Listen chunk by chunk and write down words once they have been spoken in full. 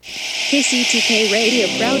KCTK Radio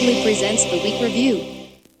proudly presents the Week Review.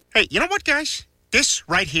 Hey, you know what, guys? This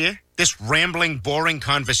right here, this rambling, boring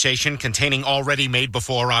conversation containing already made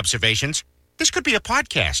before observations, this could be a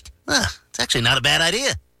podcast. It's actually not a bad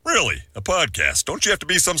idea. Really? A podcast? Don't you have to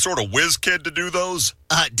be some sort of whiz kid to do those?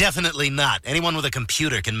 Definitely not. Anyone with a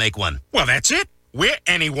computer can make one. Well, that's it. We're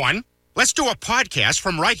anyone. Let's do a podcast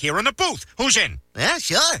from right here in the booth. Who's in? Yeah,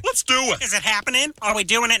 sure. Let's do it. Is it happening? Are we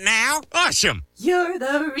doing it now? Awesome. You're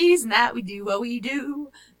the reason that we do what we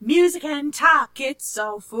do. Music and talk, it's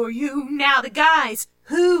all for you. Now the guys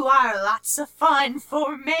who are lots of fun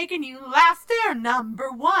for making you laugh, they're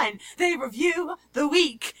number one. They review the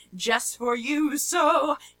week just for you.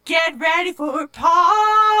 So get ready for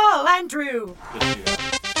Paul and Drew.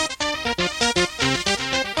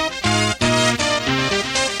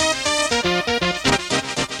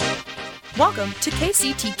 Welcome to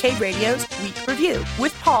KCTK Radio's Week Review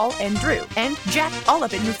with Paul and Drew and Jack all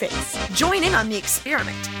up in your face. Join in on the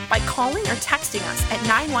experiment by calling or texting us at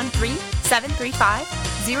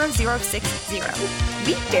 913-735-0060.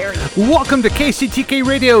 We dare you. Welcome to KCTK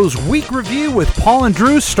Radio's Week Review with Paul and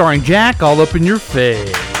Drew, starring Jack all up in your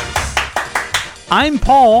face. I'm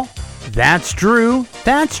Paul. That's Drew.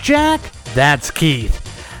 That's Jack. That's Keith.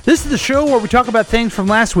 This is the show where we talk about things from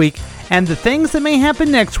last week and the things that may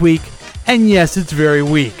happen next week. And yes, it's very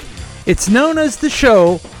weak. It's known as the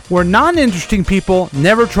show where non-interesting people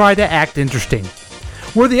never try to act interesting.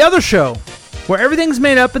 We're the other show where everything's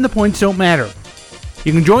made up and the points don't matter.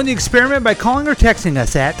 You can join the experiment by calling or texting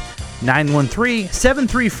us at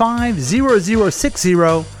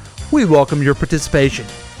 913-735-0060. We welcome your participation.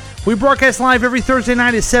 We broadcast live every Thursday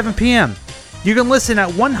night at 7 p.m. You can listen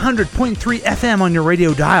at 100.3 FM on your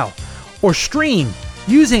radio dial or stream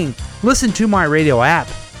using Listen to My Radio app.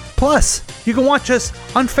 Plus, you can watch us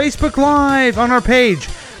on Facebook Live on our page,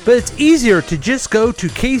 but it's easier to just go to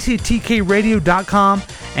kctkradio.com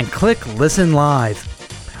and click Listen Live.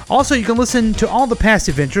 Also, you can listen to all the past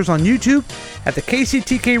adventures on YouTube at the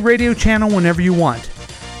KCTK Radio channel whenever you want.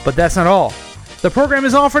 But that's not all. The program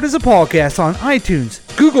is offered as a podcast on iTunes,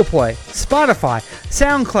 Google Play, Spotify,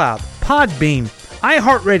 SoundCloud, Podbean,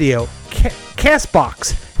 iHeartRadio,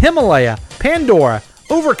 Castbox, Himalaya, Pandora,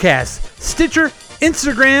 Overcast, Stitcher,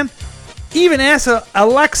 Instagram, even ask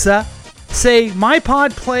Alexa, say my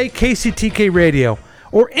pod play KCTK Radio,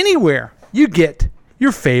 or anywhere you get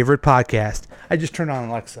your favorite podcast. I just turned on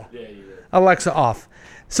Alexa. Yeah, you did. Alexa off.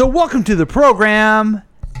 So welcome to the program.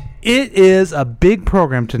 It is a big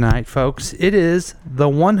program tonight, folks. It is the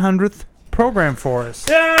 100th program for us.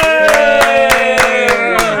 Yay!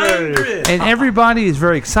 100! And everybody is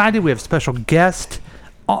very excited. We have special guests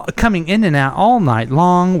coming in and out all night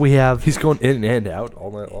long. We have... He's going in and out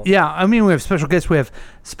all night long. Yeah, I mean, we have special guests. We have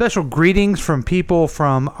special greetings from people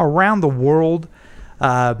from around the world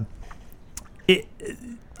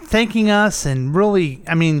thanking us and really,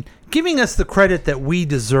 I mean, giving us the credit that we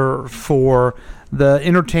deserve for the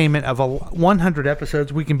entertainment of 100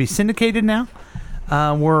 episodes. We can be syndicated now.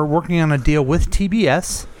 We're working on a deal with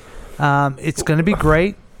TBS. It's going to be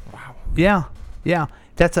great. Wow. Yeah.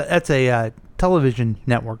 That's a television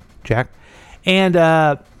network, Jack. And,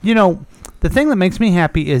 you know, the thing that makes me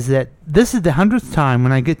happy is that this is the 100th time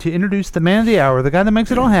when I get to introduce the man of the hour, the guy that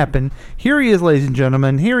makes it all happen. Here he is, ladies and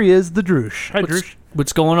gentlemen. Here he is, the Droosh. Hi, Droosh.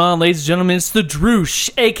 What's going on, ladies and gentlemen? It's the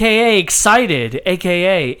Droosh, a.k.a. Excited,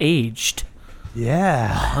 a.k.a. Aged.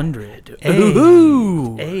 Yeah. 100.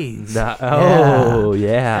 Ooh. Aged. Oh,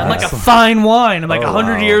 yeah. I'm like a fine wine. I'm like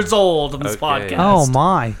 100 years old on this podcast. Oh,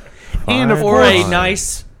 my. Fine. And, of or course... a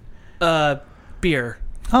nice... beer.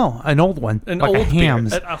 Oh, an old one. An like old a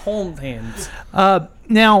Hams. beer. A whole Hams.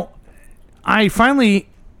 Now, I finally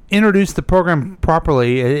introduced the program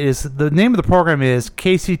properly. The name of the program is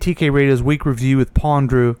KCTK Radio's Week Review with Paul and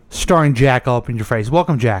Drew, starring Jack all up in your face.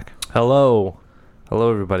 Welcome, Jack. Hello,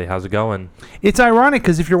 everybody. How's it going? It's ironic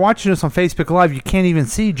because if you're watching us on Facebook Live, you can't even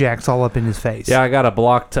see Jack's all up in his face. Yeah, I got a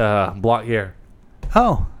block here.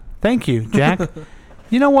 Oh, thank you, Jack.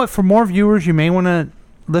 You know what? For more viewers, you may want to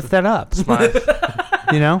lift that up. Smile.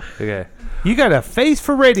 You know? Okay. You got a face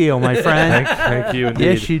for radio, my friend. Thank you indeed.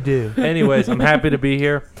 Yes, you do. Anyways, I'm happy to be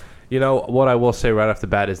here. You know, what I will say right off the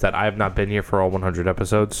bat is that I have not been here for all 100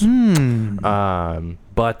 episodes.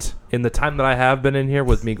 But in the time that I have been in here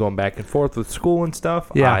with me going back and forth with school and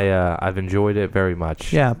stuff, I've enjoyed it very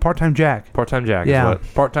much. Yeah, Part-Time Jack. Part-Time Jack. Yeah.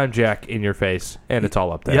 Part-Time Jack in your face, and it's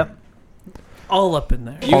all up there. Yep. All up in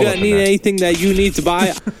there. You need anything that you need to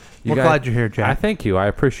buy? We're glad you're here, Jack. I thank you. I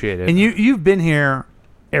appreciate it. And you've been here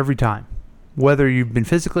every time, whether you've been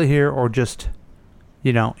physically here or just,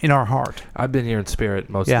 you know, in our heart. I've been here in spirit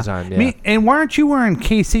most of the time. Yeah. And why aren't you wearing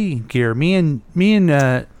KC gear? Me and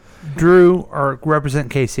Drew, or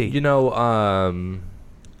represent KC? You know,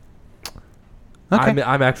 Okay.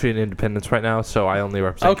 I'm actually in Independence right now, so I only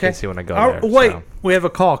represent KC when I go there. Wait, so. we have a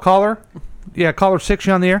call. Caller? Yeah, caller 6,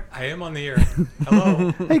 you on the air? I am on the air.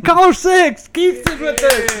 Hello. Hey, caller 6! Keith's with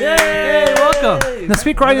us! Yay! Welcome. Now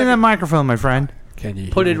speak right in that microphone, my friend. Can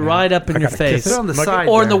you Put it right up in your face. Sit on the side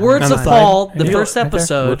Or in the there. words On of the Paul, side. the first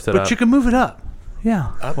episode. But you can move it up.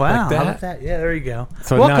 Yeah. Up wow. like that? How about that? Yeah, there you go.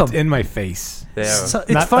 So Welcome. not in my face. So,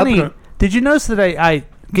 it's Not funny. up Did you notice that I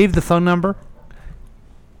gave the phone number?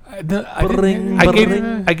 I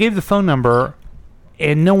gave the phone number,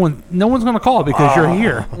 and no one's going to call because you're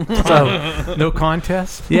here. So no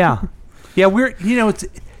contest. Yeah, we're it's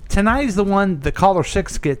tonight is the one the caller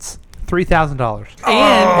 6 gets $3,000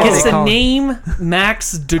 And gets to name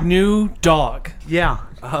Max the new dog. Yeah.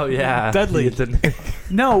 Oh yeah, Dudley.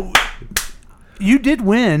 No, you did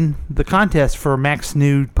win the contest for Max's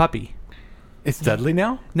new puppy. It's Dudley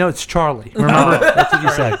now? No, it's Charlie. Remember? That's what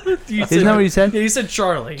you said. Isn't that what you said? Yeah, you said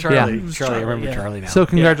Charlie. Charlie. Yeah. Charlie. I remember Charlie now. So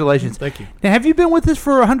congratulations. Thank you. Now, have you been with us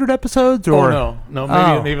for 100 episodes? Or?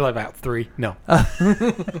 No, maybe like about 3. No.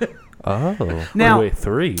 Oh. Now- wait,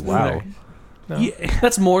 3. Wow. Yeah.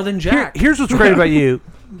 That's more than Jack. Here's what's great about you,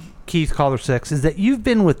 Keith Caller 6, is that you've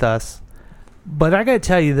been with us, but I got to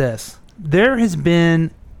tell you this.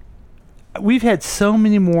 We've had so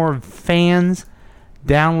many more fans,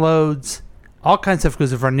 downloads, all kinds of stuff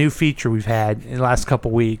because of our new feature we've had in the last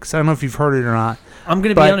couple weeks. I don't know if you've heard it or not. I'm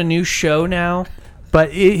going to be on a new show now.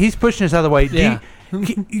 But he's pushing us out of the way. Yeah.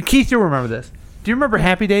 Keith, you'll remember this. Do you remember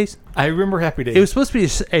Happy Days? I remember Happy Days. It was supposed to be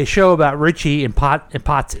a show about Richie and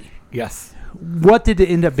Potsy. Yes. What did it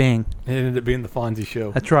end up being? It ended up being the Fonzie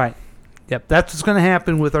show. That's right. Yep, that's what's going to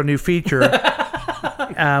happen with our new feature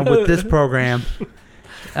with this program.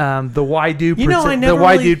 The Why Dude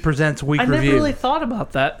presents Week I Review. never really thought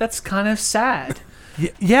about that. That's kind of sad.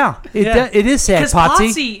 Yeah, it is sad.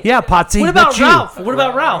 Potsy. Yeah, Potsy. What about that's you. Ralph? What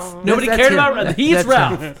about Ralph? Nobody That's cared him. about. He's That's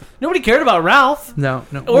Ralph. him. Nobody cared about Ralph. No.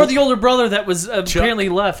 Or the older brother that was apparently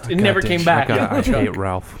left and never came back. I hate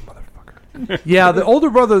Ralph. Yeah, the older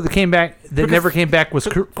brother that came back never came back was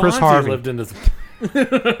Chris Fonzie Harvey. lived in his...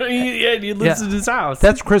 He lives in his house.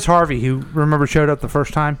 That's Chris Harvey, who showed up the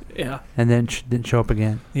first time. Yeah. And then didn't show up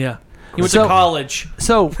again. Yeah. He went to college.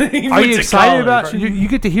 So, He are went you to excited college. about? You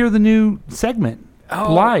get to hear the new segment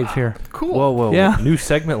live here. Cool. Whoa. Yeah. New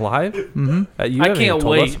segment live? Mm-hmm. You I haven't even can't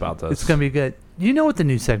told wait. us about this. It's gonna be good. You know what the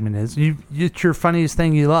new segment is? It's your funniest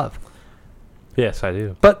thing you love. Yes, I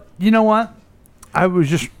do. But you know what?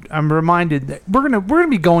 I'm reminded that we're gonna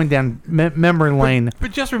be going down memory lane.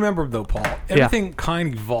 But just remember, though, Paul, everything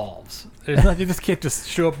kind of evolves. There's not, you just can't just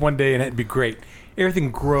show up one day and it'd be great.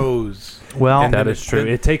 Everything grows. Well, And That then is true.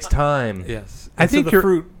 It takes time. Yes. I And so think the you're.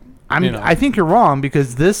 fruit. I think you're wrong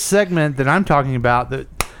because this segment that I'm talking about, that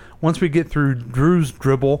once we get through Drew's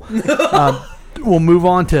dribble, we'll move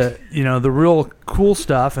on to the real cool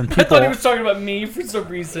stuff and I people. thought he was talking about me for some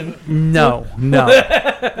reason. No.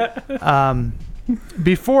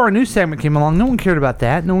 Before a new segment came along, no one cared about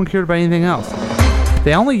that. No one cared about anything else.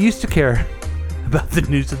 They only used to care about the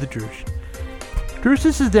news of the Droosh. Droosh,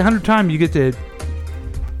 this is the 100th time you get to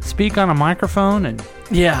speak on a microphone and.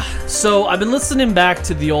 Yeah. So I've been listening back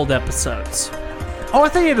to the old episodes. Oh, I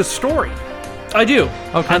thought you had a story. I do.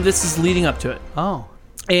 Okay. And this is leading up to it. Oh.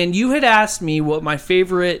 And you had asked me what my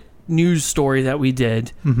favorite news story that we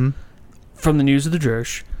did from the news of the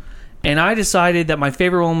Droosh. And I decided that my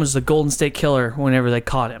favorite one was the Golden State Killer whenever they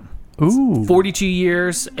caught him. Ooh. 42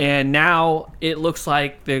 years, and now it looks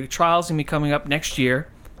like the trial's going to be coming up next year,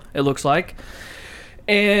 it looks like.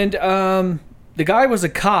 And the guy was a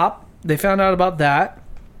cop. They found out about that.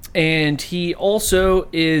 And he also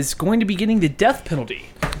is going to be getting the death penalty,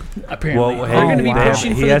 apparently. Well, They're going to be wow.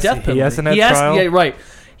 pushing for He the has- death he penalty. hasn't had trial? Yeah, right.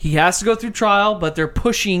 He has to go through trial, but they're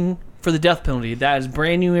pushing for the death penalty. That is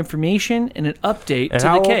brand new information and an update And to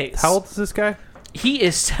how the old- case. How old is this guy? He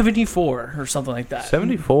is 74 or something like that.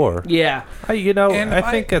 74. Yeah. And I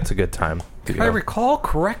think that's a good time. If I recall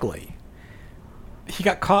correctly, he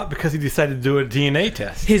got caught because he decided to do a DNA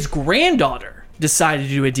test. His granddaughter decided to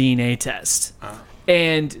do a DNA test.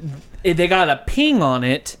 And they got a ping on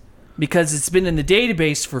it because it's been in the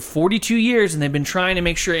database for 42 years, and they've been trying to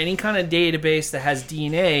make sure any kind of database that has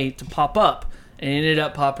DNA to pop up. And it ended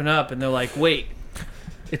up popping up, and they're like, wait,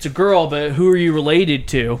 it's a girl, but who are you related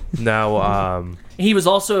to? Now, He was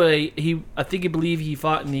also I believe he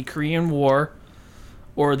fought in the Korean War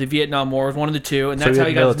or the Vietnam War, one of the two, and So that's he how had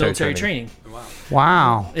he got his military military training.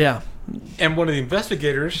 Wow. Yeah. And one of the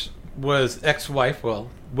investigators was ex-wife,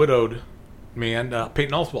 widowed man,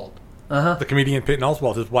 Peyton Oswald. The comedian Patton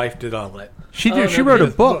Oswalt, his wife did all that. She wrote a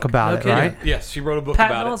book about it, right? Yes, she wrote a book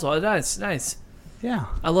Patton about Oswalt, nice. Yeah,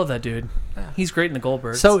 I love that dude. He's great in the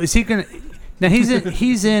Goldbergs. So is he gonna? Now he's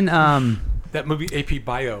in that movie AP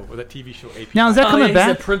Bio, or that TV show AP. Now is that coming he's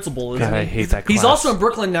back? the principal. God, I hate that He's class. also in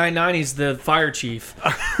Brooklyn Nine-Nine. He's the fire chief.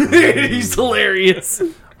 He's hilarious.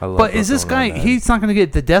 I love But is this Brooklyn guy? Nine-Nine. He's not going to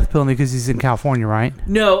get the death penalty because he's in California, right?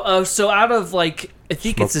 No, so out of I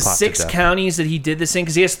think Smoke it's the pot to 6 death. counties that he did this in,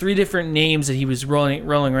 because he has 3 different names that he was rolling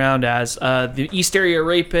around as: the East Area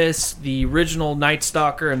Rapist, the original Night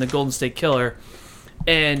Stalker, and the Golden State Killer.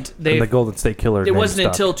 And the Golden State Killer. It name wasn't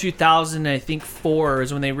stuck. until 2000, I think 4,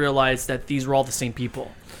 is when they realized that these were all the same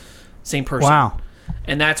people, same person. Wow.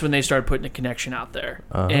 And that's when they started putting a connection out there.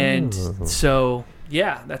 Oh. And so,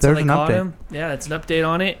 yeah, that's There's how an they caught update. him. Yeah, that's an update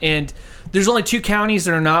on it. And there's only 2 counties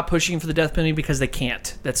that are not pushing for the death penalty because they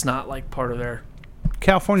can't. That's not part of their.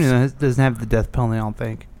 California doesn't have the death penalty, I don't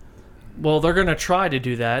think. Well, they're gonna try to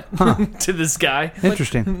do that to this guy.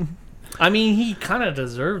 Interesting. I mean, he kind of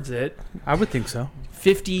deserves it. I would think so.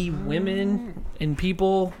 50 women and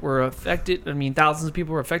people were affected. I mean, thousands of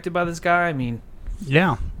people were affected by this guy. I mean,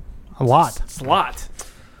 Yeah, a lot. it's a lot.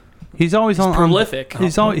 He's always on prolific.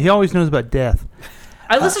 He always knows about death.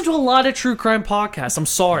 I listen to a lot of true crime podcasts. I'm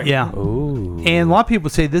sorry. Yeah. Ooh. And a lot of people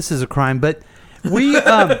say this is a crime, but we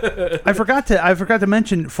I forgot to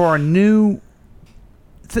mention for our new.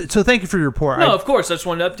 So thank you for your report. No, of course. I just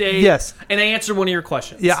wanted to update. Yes. And I answered one of your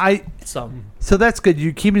questions. Yeah, So that's good.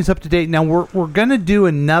 You're keeping us up to date. Now we're gonna do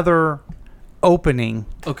another opening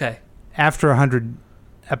Okay. after 100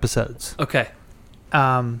 episodes. Okay.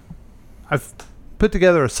 I've put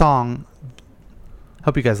together a song.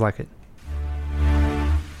 Hope you guys like it.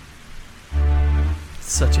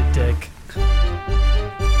 Such a dick.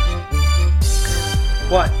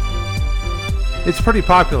 What? It's pretty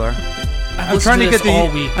popular. I'm listened trying to to get this all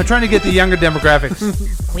week. I'm trying to get the younger demographics.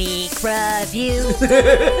 Week review.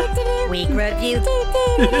 Week review.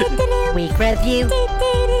 Week review.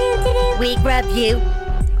 Week review.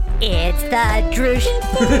 It's the Droosh.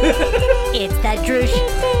 It's the Droosh.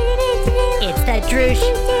 It's the Droosh.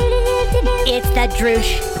 It's the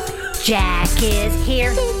Droosh. Jack is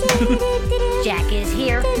here. Jack is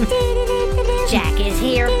here. Jack is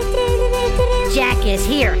here. Jack is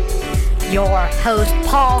here. Your host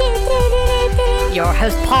Paul. Your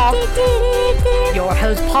host Paul. Your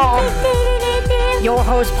host Paul. Your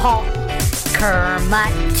host Paul.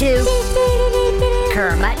 Kermit 2.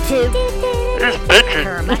 Kermit 2.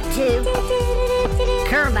 Kermit 2.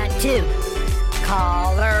 Kermit 2.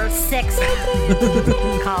 Caller 6.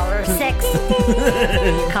 Caller 6.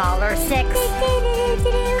 Caller 6.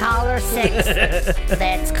 Caller 6.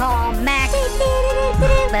 Let's call Mac.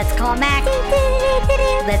 Let's call Mac.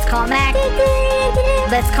 Let's call Mac.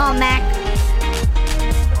 Let's call Mac.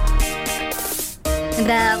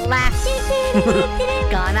 The laugh.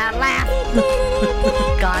 Gonna laugh.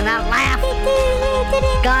 Gonna laugh.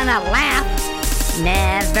 Gonna laugh.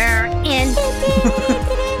 Never end.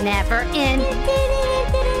 Never end.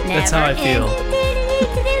 That's how I feel.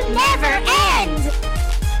 Never end.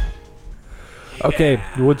 Okay,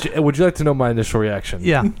 would you like to know my initial reaction?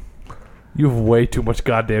 Yeah. You have way too much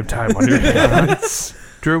goddamn time on your hands.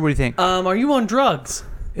 Drew, what do you think? Are you on drugs?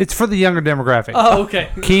 It's for the younger demographic. Oh, okay.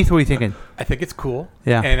 Keith, what are you thinking? I think it's cool.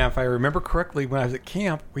 Yeah. And if I remember correctly, when I was at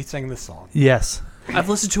camp, we sang this song. Yes. I've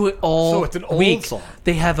listened to it all So it's an old week. song.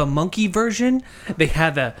 They have a monkey version. They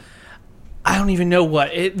have I don't even know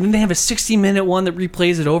what. They have a 60-minute one that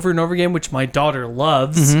replays it over and over again, which my daughter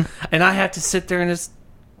loves. Mm-hmm. And I have to sit there and just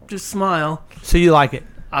smile. So you like it?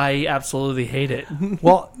 I absolutely hate it.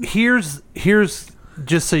 Well, here's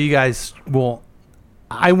just so you guys will.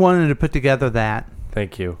 I wanted to put together that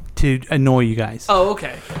Thank you. to annoy you guys. Oh,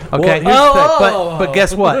 okay. Okay. Well, But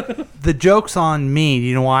guess what? The joke's on me. Do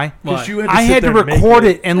you know why? Why? You I had to record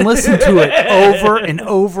it and listen to it over and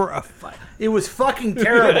over. It was fucking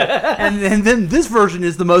terrible. and then this version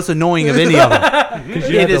is the most annoying of any of them.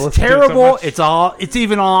 It is terrible. It's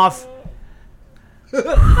even off.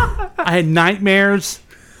 I had nightmares.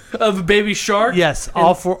 Of a baby shark? Yes,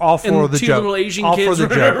 all for and the two joke. little Asian all kids for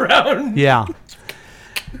the running joke. around. Yeah.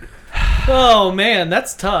 Oh, man,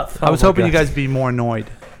 that's tough. I was hoping you guys would be more annoyed.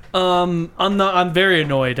 I'm very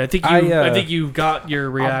annoyed. I think you got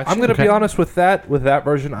your reaction. I'm going to be honest with that. With that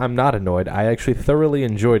version, I'm not annoyed. I actually thoroughly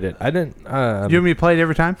enjoyed it. I didn't. You want me to play it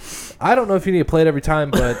every time? I don't know if you need to play it every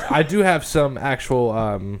time, but I do have some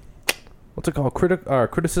actual what's it called?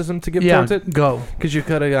 Criticism to give towards it. Go. Because you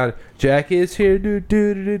could have gone, Jack is here, do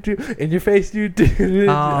do do do do, in your face, do do do.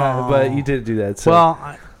 But you didn't do that. So.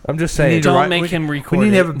 Well, I'm just saying. Don't make him record We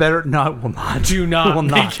need to it. have a better... No, it will not. Do not Will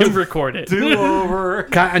make not. him record it. Do over.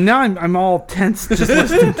 God, now I'm all tense just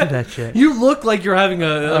listening to that shit. You look like you're having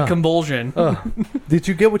a convulsion. Did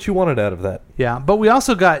you get what you wanted out of that? Yeah, but we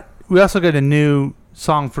also got a new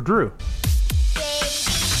song for Drew.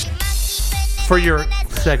 For your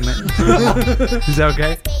segment. Is that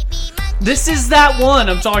okay? This is that one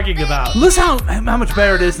I'm talking about. Listen how much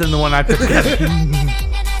better it is than the one I put together.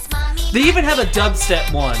 They even have a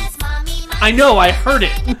dubstep one. I know, I heard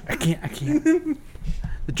it. I can't.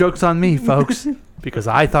 The joke's on me, folks, because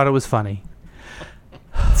I thought it was funny.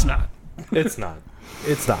 It's not. It's not.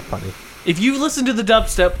 It's not funny. If you listen to the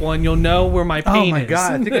dubstep one, you'll know where my pain is. Oh my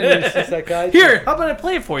God. I think I know it's that guy. Here, how about I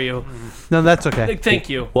play it for you? No, that's okay. Thank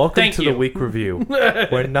you. Welcome Thank to you. the week review,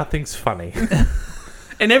 where nothing's funny.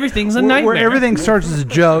 And everything's a nightmare. Where everything starts as a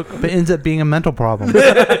joke, but ends up being a mental problem. This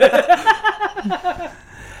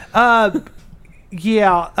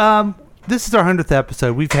is our 100th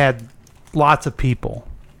episode. We've had lots of people,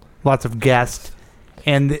 lots of guests,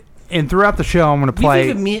 and throughout the show, I'm going to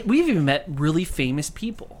play. We've even met really famous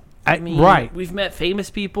people. Right. We've met famous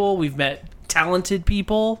people. We've met talented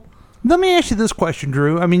people. Let me ask you this question,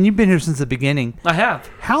 Drew. I mean, you've been here since the beginning. I have.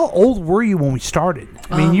 How old were you when we started?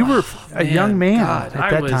 I mean, you were a young man God, at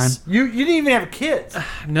that time. You didn't even have kids.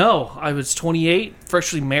 No, I was 28,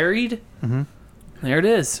 freshly married. Mm-hmm. There it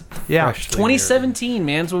is. Yeah. 2017,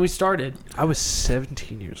 man's when we started. I was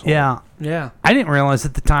 17 years old. Yeah. Yeah. I didn't realize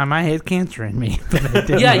at the time I had cancer in me. But I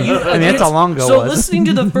didn't. Yeah, I mean, that's how long ago it So was. listening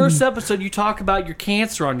to the first episode, you talk about your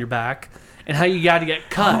cancer on your back and how you got to get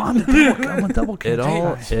cut. I'm a double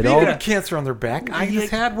cancer. Speaking of cancer on their back, I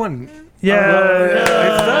just had one. Yeah.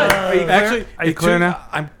 Actually, Are you clear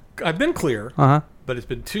now? I've been clear. Uh-huh. But it's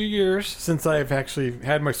been 2 years since I've actually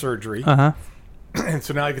had my surgery. Uh-huh. And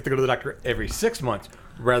so now I get to go to the doctor every 6 months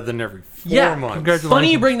rather than every 4 months. Congratulations.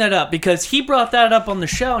 Funny you bring that up because he brought that up on the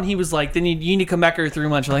show and he was like, then you need to come back every 3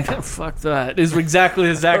 months. You're like, oh, fuck that. Is exactly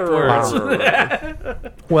his exact words.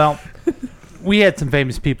 Well, we had some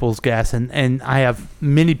famous people's guests, and I have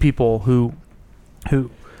many people who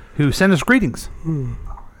send us greetings.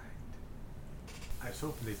 I was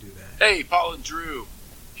hoping they'd do that. Hey, Paul and Drew.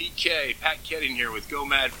 PK, Pat Ketting here with Go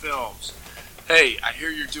Mad Films. Hey, I hear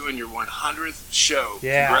you're doing your 100th show.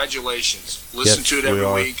 Yeah. Congratulations. Listen Yes, to it we every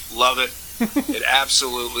are. week. Love it. It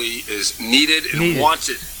absolutely is needed and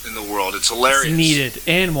wanted in the world. It's hilarious. It's needed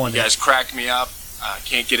and wanted. You guys crack me up.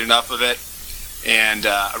 Can't get enough of it. And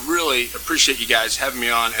I really appreciate you guys having me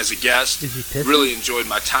on as a guest. Is he pissed? Really enjoyed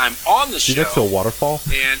my time on the You show. next to a waterfall?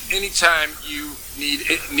 And anytime you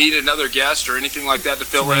need another guest or anything like that to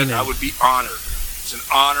fill in, I would be honored. It's an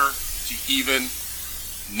honor to even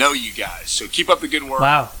know you guys. So keep up the good work.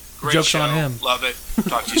 Wow. Great Joke's show. on him. Love it.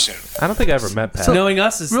 Talk to you soon. I don't think I ever met Pat. Knowing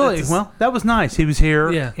us is Really? Well, that was nice. He was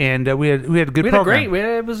here, Yeah. and we had a good we had program.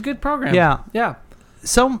 it was a good program. Yeah. Yeah.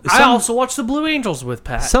 I I also watched the Blue Angels with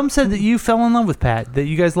Pat. Some said that you fell in love with Pat, that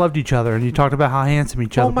you guys loved each other, and you talked about how handsome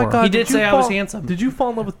each other Oh my were. God! He did you say I was fall- handsome. Did you fall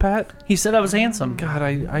in love with Pat? He said I was handsome. God,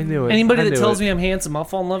 I knew it. Anybody I that knew tells it. me I'm handsome, I'll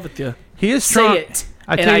fall in love with you. He is Say it.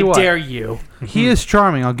 I and tell you I what, dare you. he is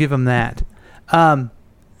charming. I'll give him that.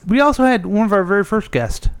 We also had one of our very first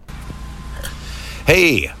guests.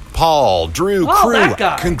 Hey, Paul, Drew, Oh, crew. that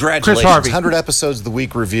guy. Congratulations. Chris Harvey. 100 episodes of the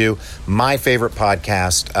Week Review. My favorite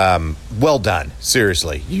podcast. Well done.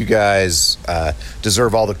 Seriously. You guys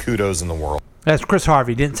deserve all the kudos in the world. That's Chris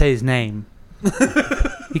Harvey. Didn't say his name.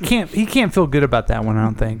 He can't feel good about that one, I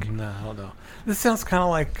don't think. No, I don't know. This sounds kind of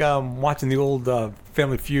like watching the old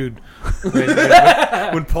Family Feud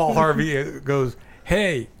when Paul Harvey goes,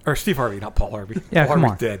 hey, or Steve Harvey, not Paul Harvey. Yeah, Paul come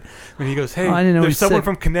Harvey's on. dead. When he goes, hey, Oh, I didn't know there's he someone said-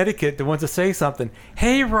 from Connecticut that wants to say something.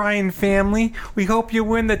 Hey, Ryan family, we hope you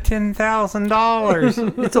win the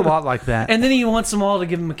 $10,000. It's a lot like that. And then he wants them all to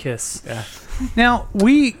give him a kiss. Yeah. Now,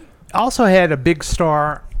 we also had a big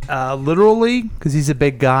star, literally, because he's a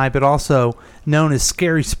big guy, but also known as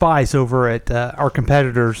Scary Spice over at our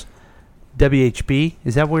competitors, WHB.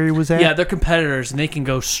 Is that where he was at? Yeah, they're competitors, and they can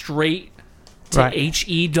go straight to Right.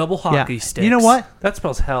 HE double hockey sticks. You know what? That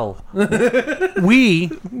spells hell. We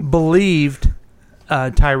believed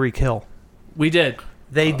Tyreek Hill. We did.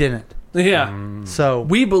 They didn't. Yeah. So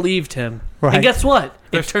We believed him. Right. And guess what?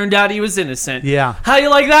 It turned out he was innocent. Yeah. How you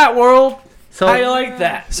like that, world? So- How you like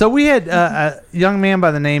that? So we had a young man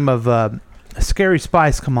by the name of Scary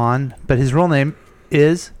Spice come on, but his real name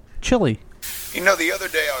is Chili. You know, the other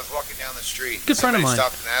day I was walking down the street. Good friend of somebody mine.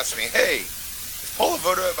 stopped and asked me, hey, is Paul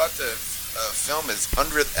Lavoto about to film his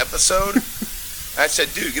 100th episode? I said,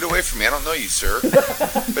 dude, get away from me. I don't know you, sir.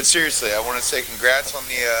 But seriously, I want to say congrats on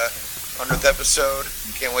the 100th episode.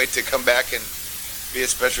 Can't wait to come back and be a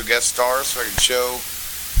special guest star so I can show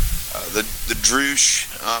the Droosh,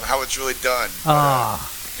 how it's really done.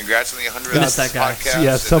 Congrats on the 100th That's that guy. podcast.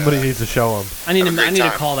 Yeah, somebody needs to show him. I need to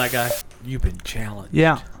call that guy. You've been challenged.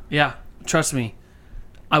 Yeah. Trust me,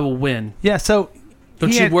 I will win. Yeah. So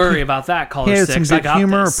don't you worry about that, caller He had 6. some I good got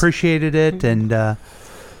humor, this. appreciated it, and I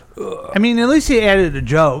mean, at least he added a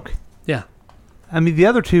joke. Yeah. I mean, the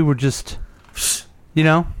other two were just,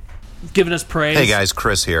 giving us praise. Hey guys,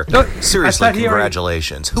 Chris here. No, Seriously, I thought he already-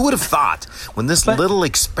 congratulations. Who would have thought when this little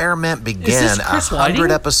experiment began Chris 100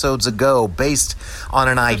 Whiting? episodes ago based on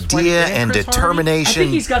an idea and Chris Harvey? determination, I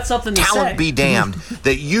think he's got something to talent say. be damned,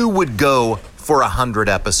 that you would go for 100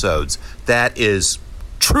 episodes. That is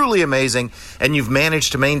truly amazing, and you've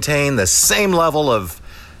managed to maintain the same level of,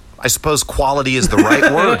 I suppose quality is the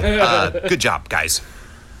right word. Good job, guys.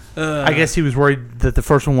 I guess he was worried that the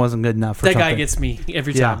first one wasn't good enough. That guy gets me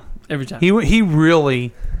every time. Every time. He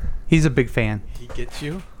really, he's a big fan. He gets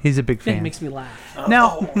you? He's a big Yeah, fan. he makes me laugh.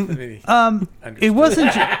 Now, it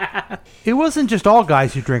wasn't just all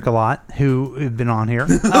guys who drink a lot who have been on here.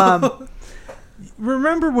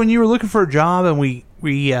 Remember when you were looking for a job and we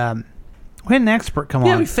had an expert come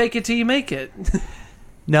Yeah, on? we fake it till you make it.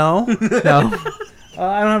 No. I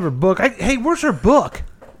don't have her book. Hey, where's her book?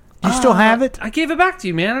 Do you still have it? I gave it back to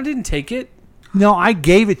you, man. I didn't take it. No, I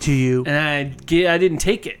gave it to you. And I didn't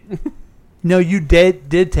take it. No, you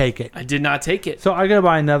did take it. I did not take it. So I gotta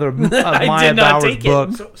buy another of I Maya did not Bauer's take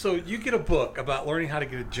it. book. So you get a book about learning how to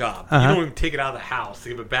get a job. Uh-huh. You don't even take it out of the house to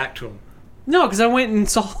give it back to them. No, because I went and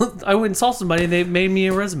saw somebody and they made me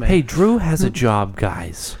a resume. Hey, Drew has a job,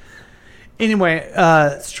 guys. Anyway,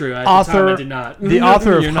 it's true. At the time, I did not. The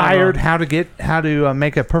author of You're not Hired: wrong. How to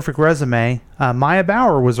Make a Perfect Resume. Maya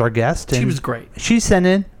Bauer was our guest. She and was great. She sent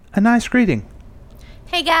in a nice greeting.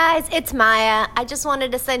 Hey guys, it's Maya. I just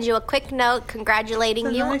wanted to send you a quick note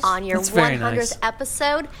congratulating you on your That's very 100th nice.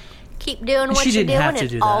 episode. Keep doing what She you're didn't have doing to and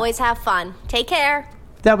do that. always have fun. Take care.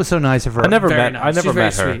 That was so nice of her. I never Very met. nice. I never She's very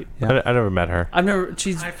met her. sweet. Yeah. I never met her. I've never.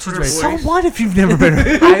 She's very So sweet. what if you've never been?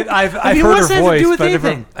 I've I mean, heard what's her that to voice, do with but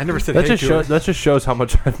anything? I never said That hey just to her. that just shows how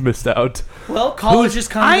much I've missed out. Well, college is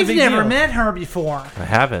kind of a I've big never deal. met her before. I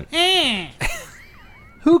haven't.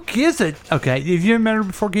 Who gives it? Okay, have you ever met her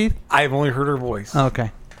before, Keith? I've only heard her voice.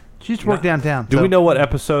 Okay, she used to work downtown. Do so- we know what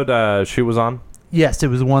episode she was on? Yes, it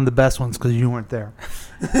was one of the best ones because you weren't there.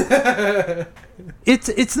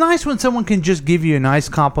 It's nice when someone can just give you a nice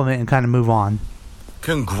compliment and kind of move on.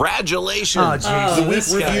 Congratulations. Oh, jeez. The week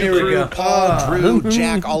This guy. review Here we crew, go. Paul, Drew,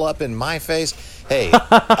 Jack, all up in my face. Hey,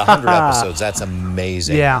 100 episodes. That's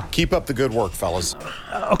amazing. Yeah. Keep up the good work, fellas.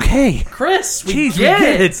 Okay. Chris, we Jeez, get we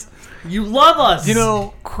get it. You love us. You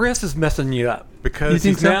know, Chris is messing you up because You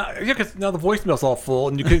think he's so? now the voicemail's all full,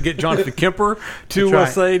 and you couldn't get Jonathan Kemper to That's right.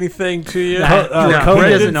 say anything to you. No, Brett he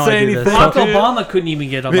doesn't didn't know say I do this. anything Barack to you. Obama couldn't even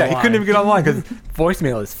get on the Yeah, line. he couldn't even get online because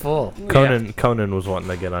voicemail is full. Conan was wanting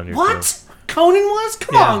to get on your show. What? Conan was?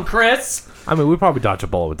 Come Yeah. on, Chris. I mean, we probably dodged a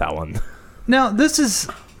bullet with that one. Now this is,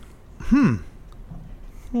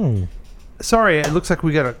 Sorry, it looks like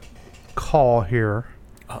we got a call here.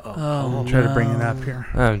 Oh, Try to bring it up here.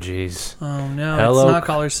 Oh, jeez. Oh, no. Hello, It's not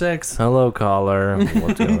caller 6. Hello, caller.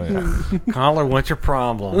 What's going on? Caller, what's your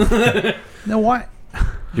problem? No, what?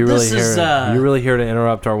 You really This is, here? You really here to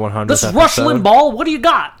interrupt our 100th This is episode? Rush Limbaugh. What do you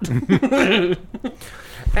got? You're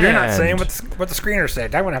not And- saying what the screener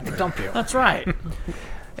said. I wouldn't have to dump you. That's right.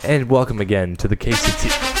 And welcome again to the KCT.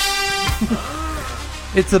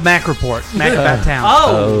 It's the Mac report. Mac about town.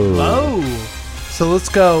 Oh. So let's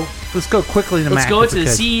go quickly to Let's Mac. go if to we the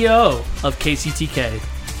could. CEO of KCTK.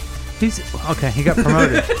 He's okay. He got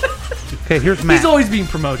promoted. Okay, here's Mac. He's always being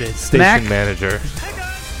promoted. Station Mac? manager.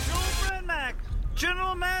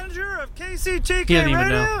 General manager of He KCTK doesn't even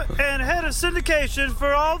Radio know. and head of syndication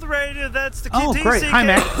for all the radio that's the Oh, great. Hi, KTCK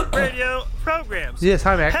Mac. radio programs. Yes,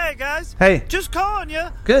 hi, Mac. Hey guys. Hey. Just calling you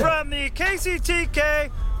Good. from the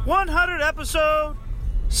KCTK 100 episode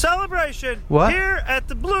celebration What? here at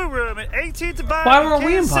the Blue Room at 18th and Vine. Why in weren't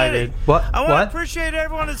we Kansas City. invited? What? I want to What? appreciate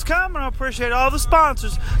everyone that's come, and I appreciate all the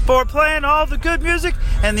sponsors for playing all the good music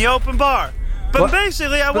and the open bar. But What?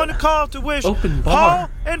 basically, I want to call to wish Open bar? Paul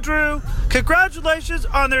and Drew congratulations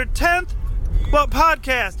on their 10th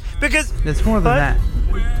podcast. Because It's more than What? that.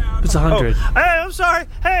 It's 100. Oh, hey, I'm sorry.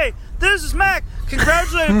 Hey, this is Mac.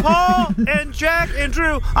 Congratulating Paul and Jack and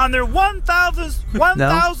Drew on their 1,000th no.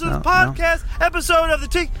 podcast episode of the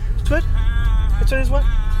T. What? Which one is what?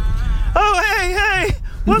 Oh, hey.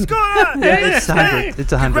 What's going on? Yeah, it's 100.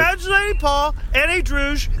 It's 100. Congratulating Paul, N.A.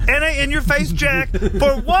 Druge, N.A. In Your Face Jack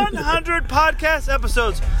for 100 podcast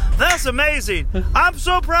episodes. That's amazing. I'm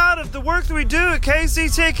so proud of the work that we do at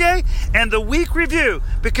KCTK and the week review,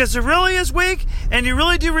 because it really is weak, and you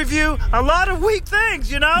really do review a lot of weak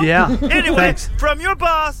things, you know? Yeah. Anyway, Thanks. from your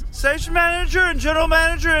boss, station manager and general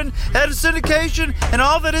manager and head of syndication and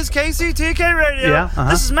all that is KCTK Radio, Yeah,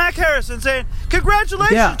 this is Mac Harrison saying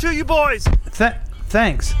congratulations Yeah. to you boys.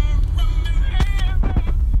 Thanks.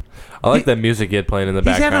 I like that music kid playing in the He's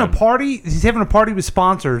background. having a party. He's having a party with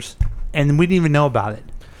sponsors, and we didn't even know about it.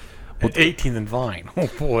 At 18th and Vine. Oh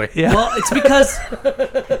boy. Yeah. Well, it's because.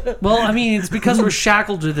 Well, I mean, it's because we're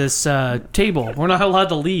shackled to this table. We're not allowed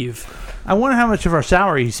to leave. I wonder how much of our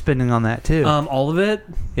salary he's spending on that too. All of it.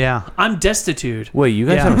 Yeah. I'm destitute. Wait, you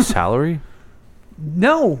guys Yeah. have a salary?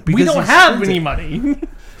 No, because We don't he have spends any it. money.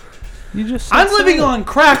 You just. I'm living on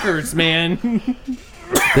crackers, man.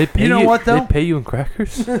 They pay You know what, though? They pay you in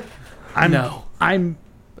crackers. I'm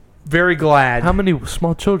very glad. How many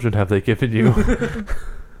small children have they given you?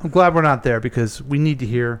 I'm glad we're not there because we need to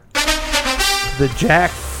hear the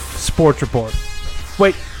Jack Sports Report.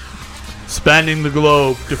 Wait. Spanning the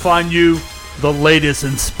globe to find you the latest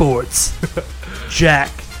in sports.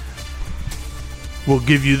 Jack will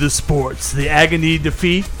give you the sports, the agony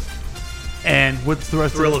defeat, and what's the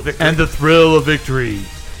rest Thrill of of victory. And the thrill of victory.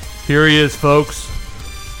 Here he is, folks.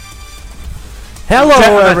 Hello,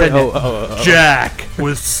 Jack, everyone. Jack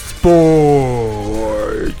with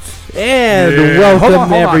sports. And Yeah. welcome, Hold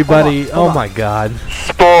on, everybody. hold on. Oh, my God.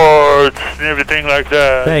 Sports and everything like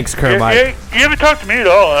that. Thanks, Kermit. You haven't talked to me at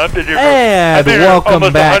all. I've been here And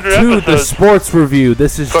welcome back to the Sports Review.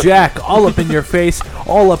 This is Jack, all up in your face,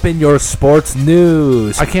 all up in your sports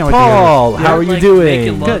news. I can't wait Paul, to hear it. how are you Making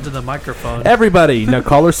doing? love to the microphone. Everybody, now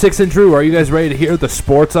caller 6 and Drew, are you guys ready to hear the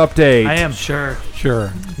sports update? I am. Sure.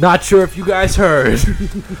 Not sure if you guys heard,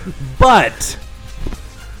 but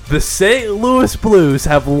the St. Louis Blues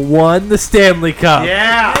have won the Stanley Cup.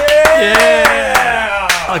 Yeah.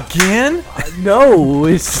 Again? No,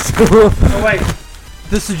 it's still. Oh, wait.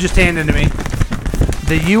 This is just handed to me.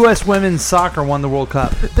 The U.S. women's soccer won the World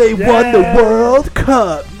Cup. They won the World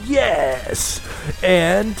Cup. Yes.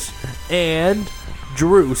 And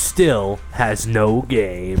Drew still has no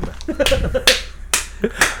game.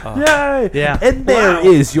 Yay! Yeah. And there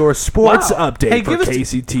is your sports update Hey, for give us-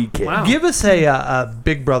 KCTK. Wow. Give us a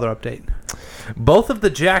Big Brother update. Both of the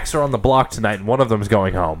Jacks are on the block tonight, and one of them's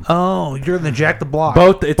going home. Oh, you're in the Jack the Block.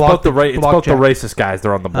 Both it's Block both the Jack. racist guys.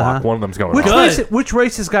 They're on the block. Uh-huh. One of them's going Which home. which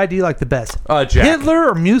racist guy do you like the best? Jack. Hitler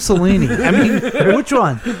or Mussolini? I mean, which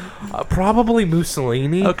one? Probably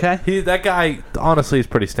Mussolini. Okay. That guy, honestly, is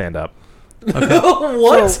pretty stand up.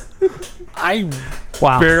 What? I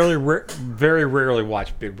Wow. very rarely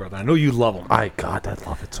watch Big Brother. I know you love them. I love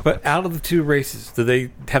it so much. But out of the two races,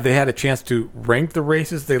 have they had a chance to rank the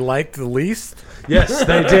races they liked the least? Yes,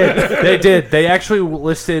 they did. They did. They actually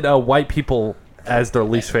listed white people as their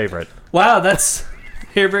least favorite. Wow, that's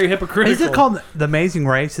very hypocritical. Is it called The Amazing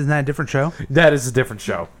Race? Isn't that a different show? That is a different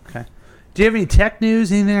show. Okay. Do you have any tech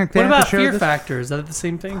news, anything like that? What about to share Fear with us? Factor? Is that the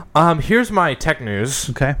same thing? Here's my tech news.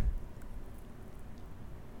 Okay.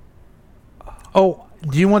 Oh,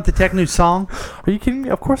 do you want the tech news song? Are you kidding me?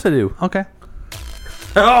 Of course I do. Okay.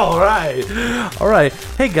 All right.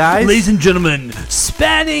 Hey, guys. Ladies and gentlemen,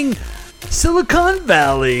 spanning Silicon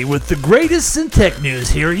Valley with the greatest in tech news.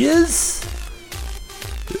 Here he is.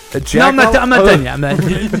 No, I'm not done yet. I'm not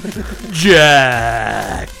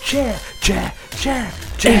Jack.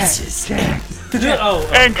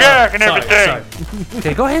 And Jack and everything.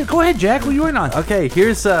 Okay, go ahead, Jack. What are you waiting on? Okay,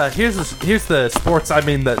 here's the sports. I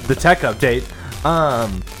mean the tech update.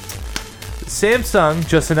 Samsung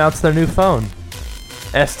just announced their new phone,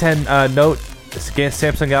 S10 Note,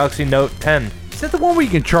 Samsung Galaxy Note 10. Is that the one where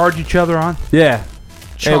you can charge each other on? Yeah.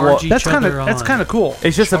 Charge each That's kind other of that's on. kind of cool.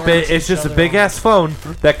 It's just a big ass phone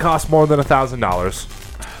that costs more than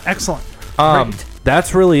 $1,000. Excellent.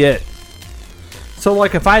 That's really it. So,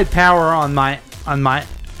 like, if I had power on my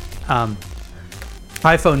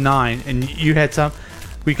iPhone 9 and you had some,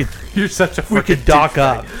 we could You're such a we could dock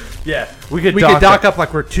up. Yeah, We could dock up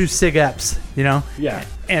like we're 2 SIG EPs, you know? Yeah.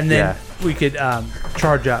 And then we could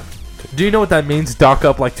charge up. Do you know what that means? Dock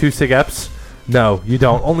up like 2 SIG EPs? No, you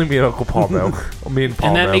don't. Only me and Uncle Paul know. Me and Paul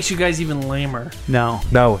And that know. makes you guys even lamer. No.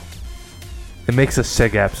 No. It makes us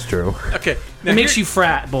SIG EPs, Drew. Okay. It makes you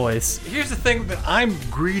frat boys. Here's the thing that I'm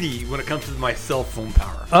greedy when it comes to my cell phone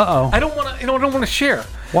power. Uh-oh. I don't want to. I don't want to share.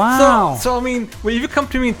 Wow. So I mean, when you come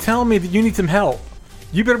to me and tell me that you need some help,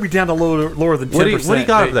 you better be down to lower than 10%. What do you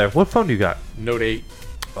got up there? What phone do you got? Note 8.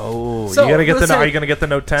 Oh, So, you gotta get let's the. say- Are you gonna get the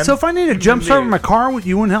Note 10? So if I need a jump start in my car,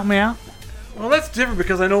 you wouldn't help me out? Well, that's different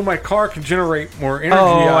because I know my car can generate more energy.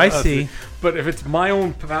 Oh, out I of see. it. But if it's my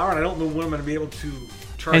own power, and I don't know when I'm going to be able to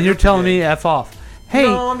charge. And you're up telling today. me F off. Hey,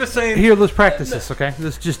 No, I'm just saying. Here, let's practice this, okay?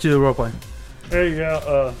 Let's just do the role play. Hey, yeah,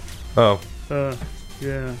 Oh.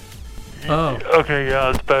 yeah. Oh. Okay,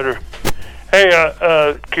 yeah, that's better. Hey,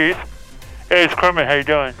 Keith. Hey, it's Kermit. How you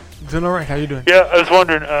doing? Doing all right. How you doing? Yeah, I was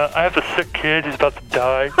wondering. I have a sick kid who's about to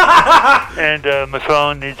die, and my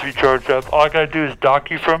phone needs to be charged up. All I gotta do is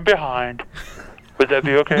dock you from behind. Would that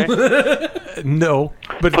be okay? No.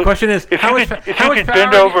 But the question is, If you could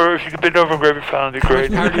bend over and grab your phone, it'd be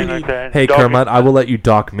great. power do you Anything like need? that. Hey, Doggy- Kermit, I will let you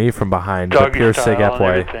dock me from behind, but doggy pure style Sigap and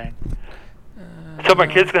way. everything. So my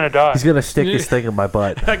kid's gonna die. He's gonna stick his thing in my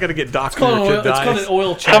butt. I got to get docked It's called, when your an kid oil, it's called dies. an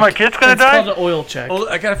oil check. So my kid's gonna It's die? called an oil check. Well,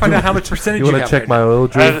 I got to find out how much percentage You you wanna have check right my now. oil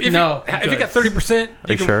drip? If No, you, I'm if you good. got 30%,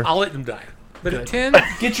 Are you sure? I'll let them die. But at 10,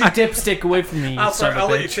 Get your dipstick away from me. I'll son of a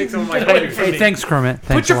let you bitch. take some of my Hey, money. thanks, Kermit.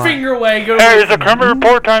 Thanks Put your a lot. finger away. Go Hey, away is the from Kermit me.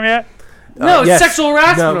 report time yet? No, it's Yes. sexual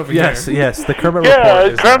harassment No, over yes, here. yes. The Kermit Yeah, report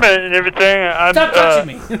it's is Kermit and everything. I'm, Stop touching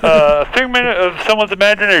me. A figment of someone's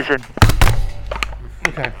imagination.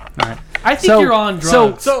 Okay, all right. I think you're on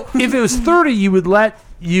drugs. So if it was 30, you would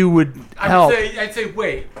help. I'd say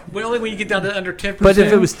wait. Only when you get down to under 10%. But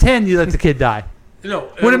if it was 10, you let the kid die. no,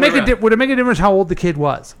 Would it make a difference how old the kid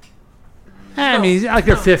was? I mean, like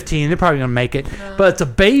they're 15, they're probably gonna make it. But it's a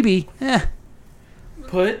baby.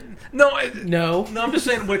 Put No, no. I'm just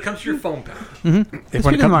saying when it comes to your phone power.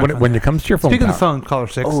 Mm-hmm. When it comes to your phone Speaking power. of the phone, caller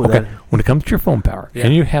 6. Oh, Okay, that- when it comes to your phone power, Yeah.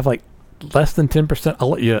 and you have like less than 10%,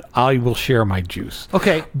 I will share my juice.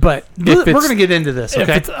 Okay, But we're if it's, gonna get into this. if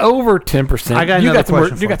Okay, it's over 10%, I got you another got some more.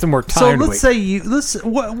 question for You got some more So time. to let's wait. say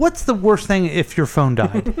what's the worst thing if your phone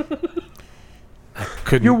died?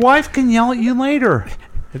 Couldn't- Your wife can yell at you later.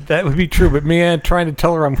 that would be true, but man, trying to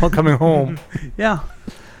tell her I'm coming home. Yeah,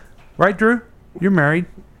 right, Drew? You're married.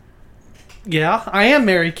 Yeah, I am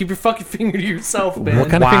married. Keep your fucking finger to yourself, man. What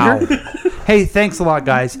kind of finger? Hey, thanks a lot,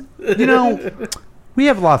 guys. You know, we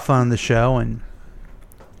have a lot of fun on the show, and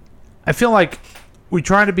I feel like we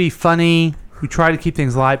try to be funny. We try to keep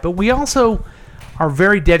things light, but we also are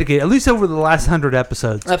very dedicated, at least over the last 100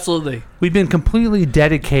 episodes. Absolutely. We've been completely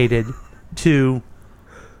dedicated to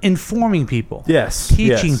informing people, Yes,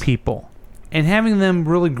 teaching yes. people, and having them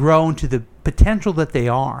really grow into the potential that they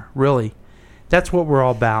are, really. That's what we're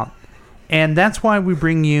all about. And that's why we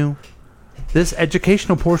bring you this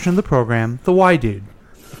educational portion of the program, The Why Dude.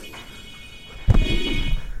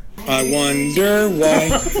 I wonder why.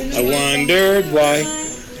 I wondered why.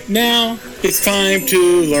 Now it's time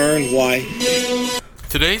to learn why.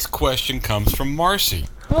 Today's question comes from Marcy.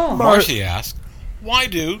 Oh. Marcy asks, why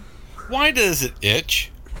does it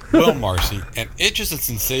itch? Well, Marcy, an itch is a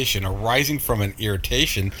sensation arising from an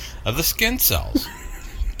irritation of the skin cells.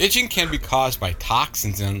 Itching can be caused by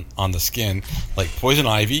toxins on the skin, like poison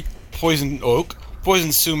ivy, poison oak,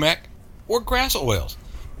 poison sumac, or grass oils.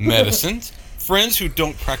 Medicines, friends who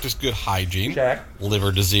don't practice good hygiene,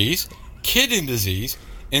 liver disease, kidney disease,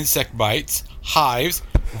 insect bites, hives,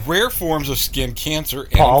 rare forms of skin cancer,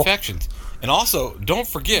 and infections. And also, don't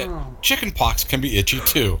forget, chicken pox can be itchy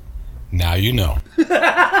too. Now you know.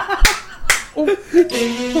 Why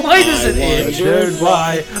does it itch?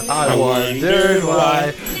 Why? I wondered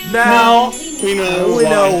why. Now we we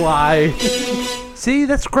know why. See,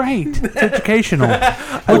 that's great. It's educational.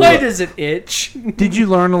 Why does it itch? Did you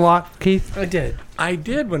learn a lot, Keith? I did. I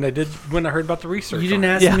did when I heard about the research. You didn't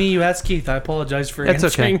ask Yeah. me. You asked Keith. I apologize for That's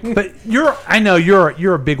answering. okay. But I know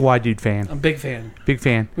you're a big Why Dude fan. I'm a big fan. Big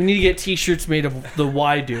fan. We need to get T-shirts made of the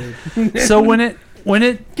Why Dude. So when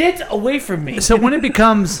it Get away from me. so when it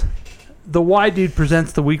becomes the Why Dude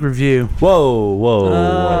presents the week review. Whoa.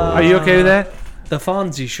 Are you okay with that? The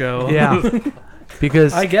Fonzie show. Yeah.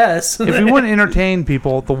 Because I guess if we want to entertain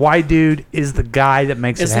people, the Why Dude is the guy that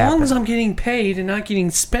makes as it happen. long as I'm getting paid and not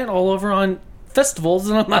getting spent all over on festivals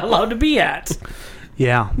that I'm not allowed to be at.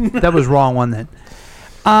 Yeah, that was wrong one then.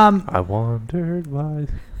 I wondered why.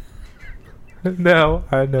 Now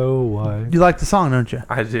I know why. You like the song, don't you?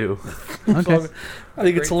 I do. Okay. I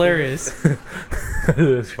think it's hilarious.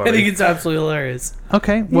 It's funny. I think it's absolutely hilarious.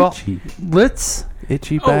 Okay. Well, Itchy. let's.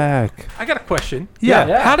 Itchy back. I got a question.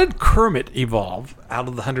 Yeah. How did Kermit evolve out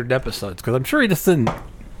of the 100 episodes? Because I'm sure he just didn't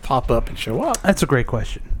pop up and show up. That's a great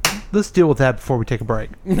question. Let's deal with that before we take a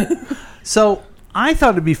break. So I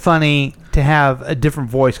thought it'd be funny to have a different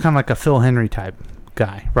voice, kind of like a Phil Henry type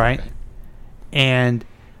guy, right? Okay. And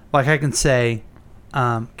like I can say,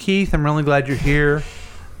 Keith, I'm really glad you're here,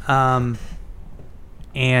 and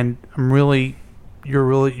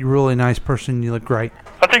you're a really nice person. You look great.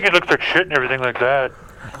 I think he looks like shit and everything like that.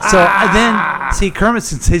 So then, see, Kermit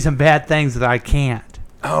can say some bad things that I can't.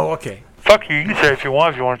 Oh, okay. Fuck you. You can say it if you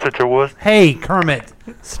want to sit there with. Hey, Kermit,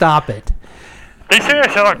 stop it. They say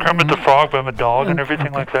I sound like Kermit the Frog, but I'm a dog and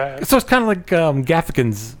everything like that. So it's kind of like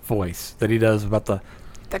Gaffigan's voice that he does about the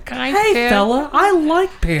guy. Hey, fella, I like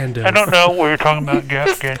pandas. I don't know what you're talking about,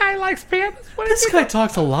 Gaffigan. guy likes pandas. This guy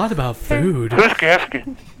talks a lot about food. Who's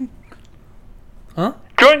Gaffigan? Huh?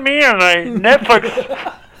 Join me on a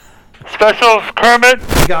Netflix special of Kermit.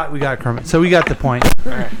 We got Kermit. So we got the point.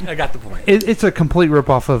 All right, I got the point. It's a complete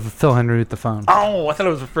ripoff of Phil Henry with the phone. Oh, I thought it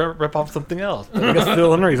was a rip off something else. I guess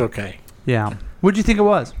Phil Henry's okay. Yeah. What'd you think it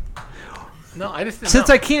was? No, I just didn't Since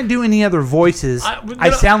know. I can't do any other voices, I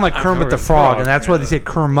sound like Kermit the Frog, and that's why they say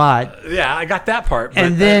Kermit. Yeah, I got that part.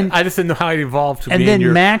 And but then I just didn't know how it evolved to And being then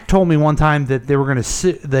your... Mac told me one time that they were going to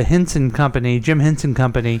sue the Henson Company, Jim Henson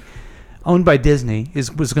Company, owned by Disney,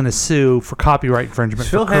 was going to sue for copyright infringement.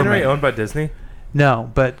 Phil for Kermit. Henry owned by Disney?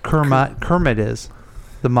 No, but Kermit is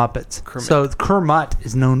the Muppets. Kermit. So Kermit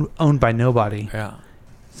is owned by nobody. Yeah.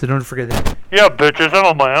 So don't forget that. Yeah, bitches, I'm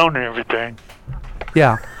on my own and everything.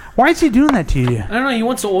 Yeah. Why is he doing that to you? I don't know. He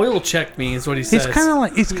wants to oil check me, is what he says. He's kind of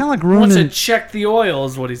like He wants ruining. to check the oil,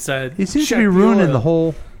 is what he said. He seems Check to be ruining oil. the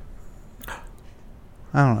whole.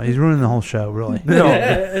 I don't know. He's ruining the whole show, really.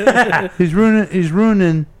 No. He's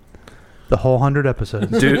ruining the whole 100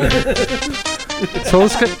 episodes, Dude. So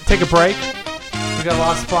let's take a break. We got a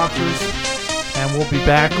lot of sponsors, and we'll be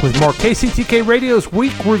back with more KCTK Radio's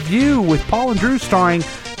Week Review with Paul and Drew, starring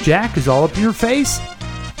Jack is All Up in Your Face.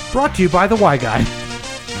 Brought to you by the Y Guy.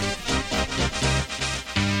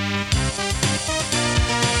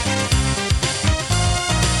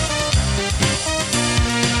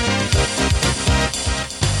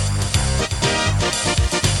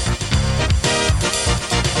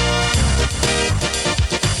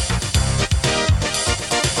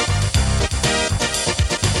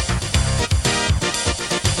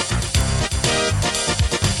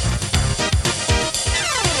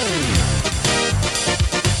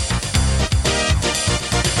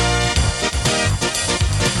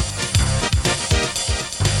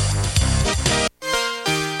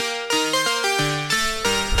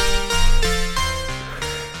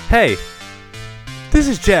 Hey, this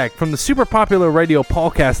is Jack from the super popular radio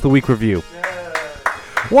podcast, The Week Review.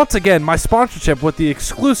 Once again, my sponsorship with the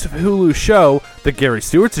exclusive Hulu show, The Gary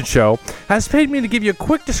Stewartson Show, has paid me to give you a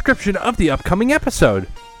quick description of the upcoming episode.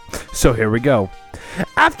 So here we go.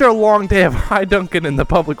 After a long day of high dunking in the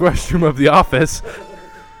public restroom of the office,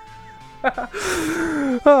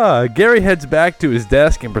 Gary heads back to his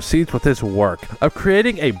desk and proceeds with his work of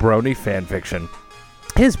creating a brony fanfiction.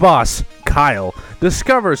 His boss, Kyle,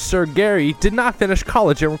 discovers Sir Gary did not finish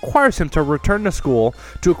college and requires him to return to school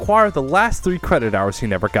to acquire the last 3 credit hours he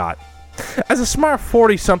never got. As a smart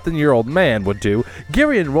 40-something-year-old man would do,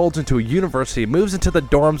 Gary enrolls into a university and moves into the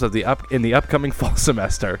dorms of in the upcoming fall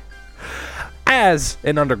semester. As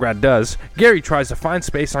an undergrad does, Gary tries to find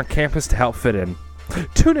space on campus to help fit in.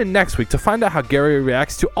 Tune in next week to find out how Gary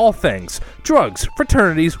reacts to all things drugs,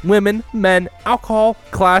 fraternities, women, men, alcohol,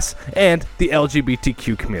 class, and the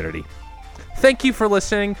LGBTQ community. Thank you for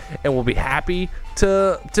listening, and we'll be happy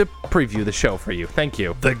to preview the show for you. Thank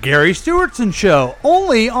you. The Gary Stewartson Show,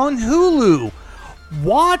 only on Hulu.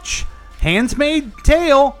 Watch Handmaid's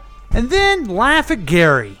Tale, and then laugh at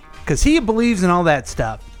Gary, because he believes in all that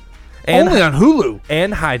stuff. And only on Hulu.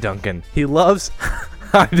 And Hi Duncan. He loves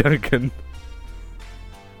Hi Duncan.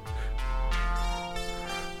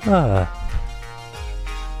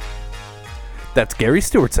 That's Gary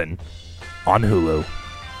Stewartson on Hulu.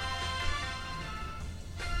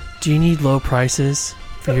 Do you need low prices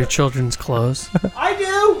for your children's clothes? I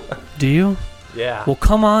do. Do you? Yeah. Well,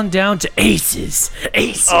 come on down to Aces.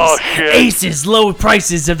 Aces. Oh, shit. Aces, low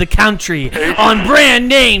prices of the country on brand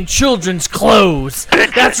name children's clothes.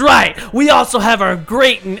 That's right. We also have our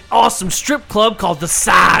great and awesome strip club called the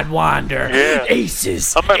Sidewinder. Yeah.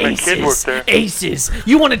 Aces. I bet my kid worked there. Aces.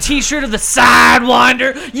 You want a t-shirt of the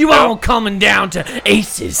Sidewinder? You all coming down to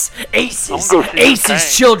Aces. Aces. I'm gonna go see the Aces tank.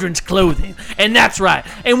 children's clothing. And that's right.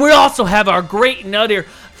 And we also have our great and other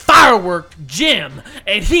Firework Jim,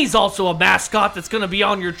 and he's also a mascot that's going to be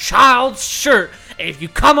on your child's shirt. If you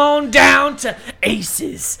come on down to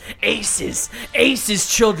Aces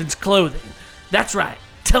Children's Clothing. That's right.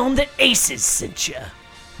 Tell them that Aces sent you.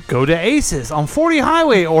 Go to Aces on 40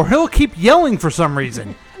 Highway, or he'll keep yelling for some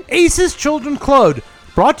reason. Aces Children's Clothes,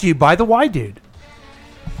 brought to you by the Y Dude.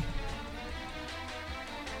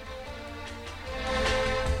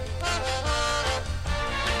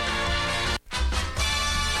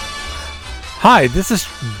 Hi, this is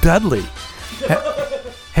Dudley.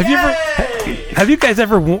 Have you ever Have you guys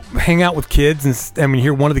ever hang out with kids and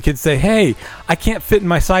hear one of the kids say, "Hey, I can't fit in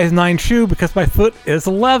my size 9 shoe because my foot is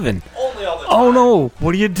 11." Only all the time. Oh no!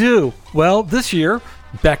 What do? Well, this year,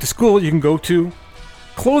 back to school, you can go to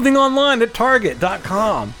clothing online at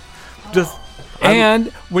Target.com. And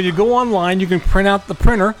when you go online, you can print out the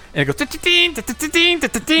printer, and it goes and it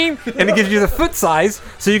gives you the foot size,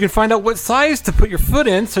 so you can find out what size to put your foot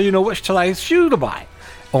in, so you know what size shoe to buy.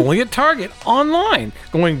 Only at Target online.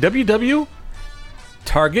 Going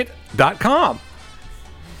www.target.com.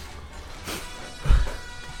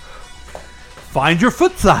 Find your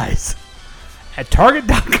foot size at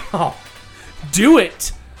Target.com. Do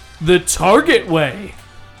it the Target way.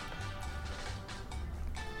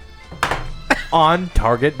 On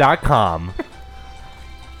Target.com.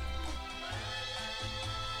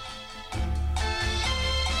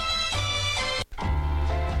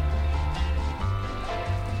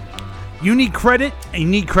 You need credit, and you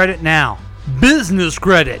need credit now. Business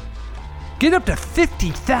credit. Get up to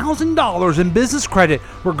 $50,000 in business credit,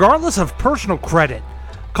 regardless of personal credit.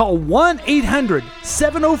 Call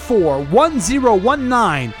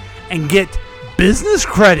 1-800-704-1019 and get business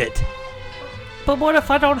credit. But what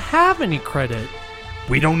if I don't have any credit?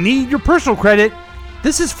 We don't need your personal credit.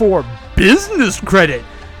 This is for business credit.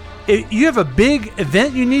 If you have a big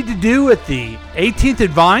event you need to do at the 18th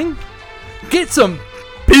and Vine, get some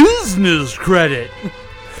business credit.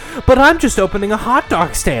 But I'm just opening a hot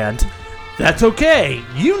dog stand. That's okay.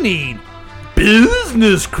 You need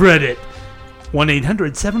business credit.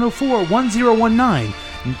 1-800-704-1019.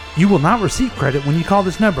 You will not receive credit when you call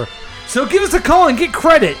this number. So give us a call and get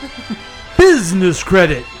credit. Business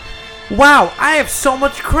credit. Wow, I have so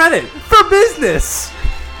much credit for business.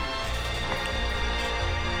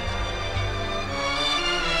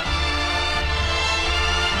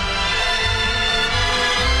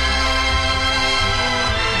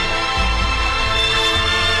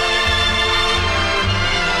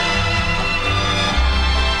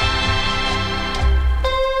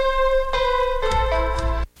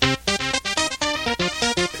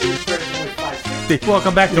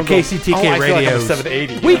 Welcome back to KCTK Radio.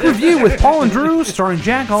 Week Review with Paul and Drew, starring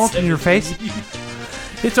Jack Alt in your face.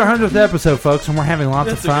 It's our 100th episode, folks, and we're having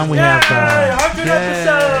lots of fun. We have 100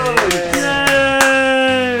 episodes!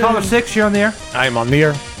 Yay! Caller 6, you're on the air. I am on the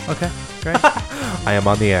air. Okay, great. I am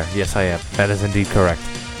on the air. Yes, I am. That is indeed correct.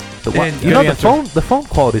 The phone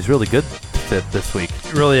quality is really good this week.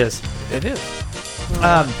 It really is. It is. What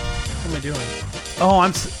am I doing?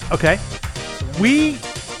 Okay. We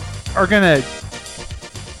are gonna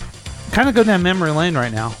kind of go down memory lane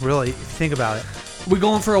right now. Really, if you think about it. We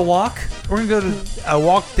going for a walk? We're gonna go to a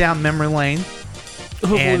walk down memory lane.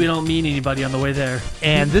 Hopefully, we don't meet anybody on the way there.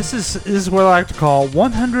 And this is what I like to call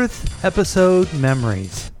 100th episode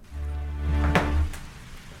memories.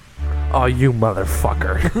 Oh, you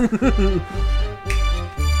motherfucker.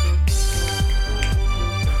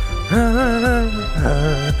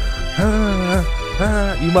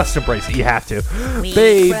 You must embrace it. You have to.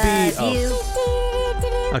 Baby.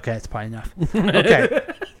 Okay, it's probably enough. Okay.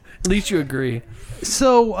 At least you agree.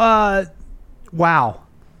 So, wow.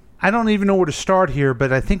 I don't even know where to start here,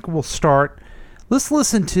 but I think we'll start. Let's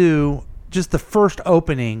listen to just the first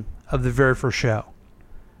opening of the very first show.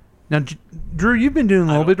 Now, Drew, you've been doing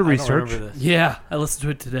a little bit of research. Yeah, I listened to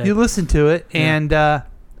it today. You listened to it, and I'm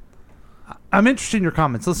interested in your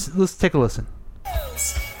comments. Let's take a listen.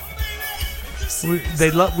 We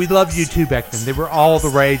loved U2 back then. They were all the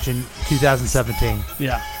rage in 2017.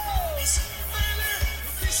 Yeah.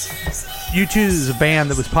 U2 is a band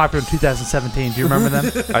that was popular in 2017. Do you remember them?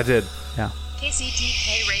 I did. Yeah.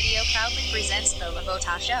 KCTK Radio proudly presents the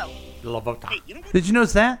Lavota Show. Did you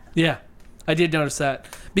notice that? Yeah, I did notice that.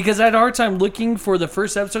 Because I had a hard time looking for the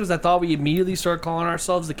first episodes. I thought we immediately started calling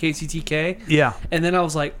ourselves the KCTK. Yeah. And then I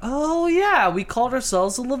was like, oh, yeah, we called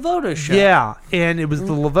ourselves the Lavota Show. Yeah, and it was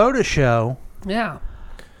the Lavota Show. Yeah.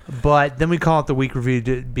 But then we call it the Week Review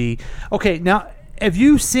to be... Okay, now, have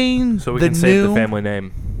you seen So we the can new... save the family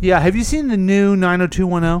name. Yeah, have you seen the new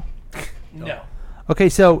 90210? No. Okay,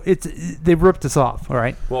 so they ripped us off, all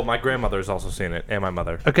right? Well, my grandmother's also seen it, and my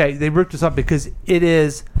mother. Okay, they ripped us off because it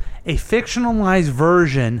is a fictionalized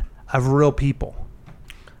version of real people.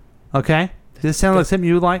 Okay? Does this sound like something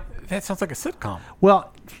you would like? That sounds like a sitcom.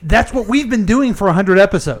 Well, that's what we've been doing for 100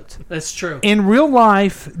 episodes. That's true. In real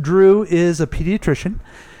life, Drew is a pediatrician.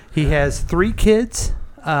 He has 3 kids.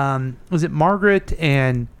 Was it Margaret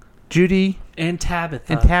and Judy? And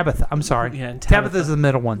Tabitha. And Tabitha. I'm sorry. Yeah, and Tabitha's the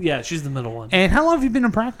middle one. Yeah, she's the middle one. And how long have you been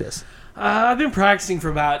in practice? I've been practicing for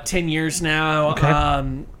about 10 years now. Okay.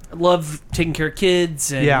 love taking care of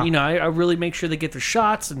kids, and Yeah. I really make sure they get their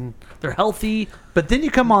shots and they're healthy. But then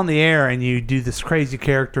you come on the air and you do this crazy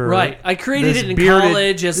character. Right. I created this it in bearded-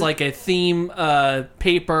 college as like a theme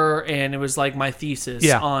paper, and it was like my thesis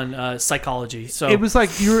Yeah. on psychology. So It was like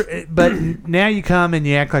but now you come and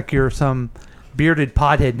you act like you're some bearded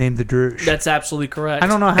pothead named the Droosh. That's absolutely correct. I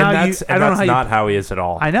don't know And how that's, you. and I don't know that's how not you, how he is at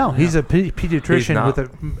all. I know he's a pediatrician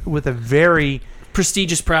not. with a very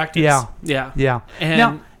prestigious practice. Yeah. Yeah.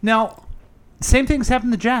 And now, same things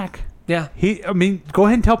happened to Jack. Yeah. Go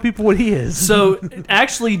ahead and tell people what he is. So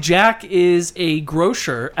actually, Jack is a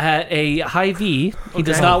grocer at a Hy-Vee. He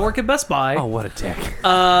does not work at Best Buy. Oh, what a dick!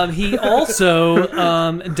 He also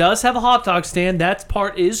does have a hot dog stand. That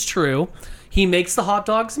part is true. He makes the hot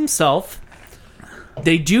dogs himself.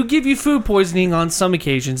 They do give you food poisoning on some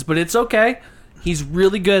occasions, but it's okay. He's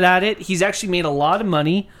really good at it. He's actually made a lot of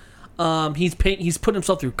money. He's put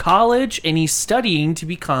himself through college, and he's studying to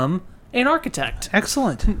become an architect.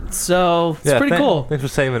 Excellent. So it's pretty cool. Thanks for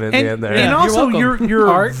saving it in and, the end there. and also, welcome. you're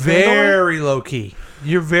Art, very low key.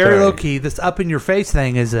 You're very Very. low key. This up in your face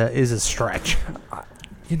thing is a stretch.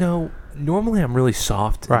 Normally I'm really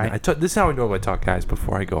soft. Right. This is how I normally talk, guys,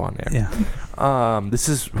 before I go on there. Yeah. This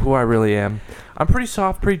is who I really am. I'm pretty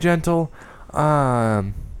soft, pretty gentle.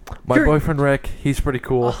 My boyfriend Rick, he's pretty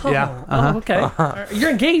cool. Oh, oh, okay. You're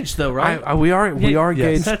engaged though, right? We are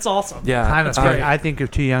engaged. That's awesome. Yeah, That's great. I think you're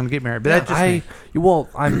too young to get married, but that's just me.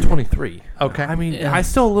 I'm 23. Okay. I mean, I'm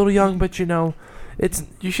still a little young, but it's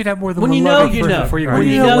You should have more than When one you know, loving you person know. before you When go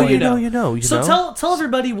you to know, the you know. You So know? tell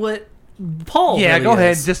everybody what Paul. Yeah, really go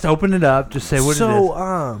ahead. is. Just open it up. Just say what it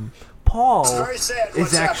is. Paul What's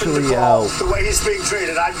is actually the way he's being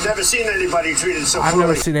treated. I've never seen anybody treated so I've poorly.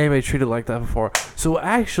 never seen anybody treated like that before. So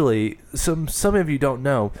actually, some of you don't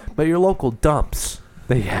know, but your local dumps,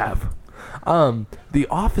 they have the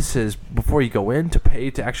offices before you go in to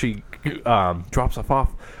pay to actually drop stuff off.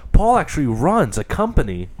 Paul actually runs a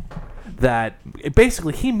company that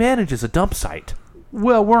basically he manages a dump site.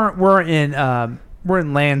 Well, we're in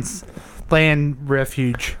land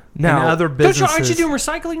refuge. Now, and other Don't businesses. you, aren't you doing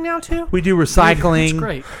recycling now too? We do recycling. That's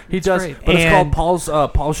great. He That's does, great. but it's And-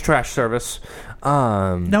 called Paul's Trash Service.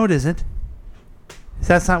 No, it isn't.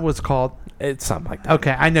 That's not what it's called. It's something like that.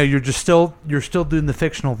 Okay, I know you're still doing the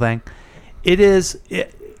fictional thing. It is.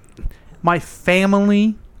 My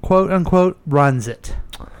family, quote unquote, runs it.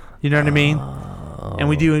 You know what I mean? And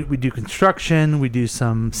we do construction. We do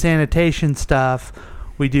some sanitation stuff.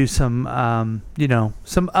 We do some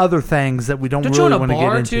some other things that we don't Don't you really own a want to get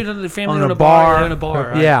bar into. too? Doesn't the family Own own a a bar? bar. They own a bar,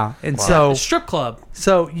 right? Yeah, and so A strip club.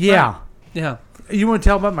 So yeah, Right. Yeah. You want to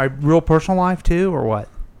tell about my real personal life too, or what?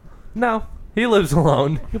 No, he lives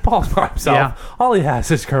alone. Paul's by himself. Yeah. All he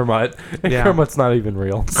has is Kermit, and Yeah. Kermit's not even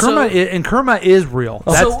real. Kermit is real.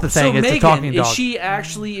 That's the thing. So It's Megan, a talking dog.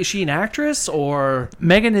 is she an actress or?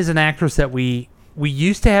 Megan is an actress that we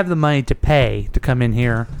used to have the money to pay to come in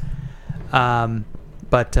here,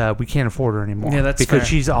 but we can't afford her anymore. Yeah, that's because fair.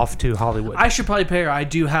 she's off to Hollywood. I should probably pay her. I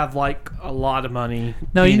do have like a lot of money.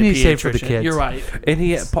 No, being you a need to save for the pediatrician. kids. You're right.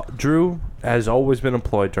 And Drew has always been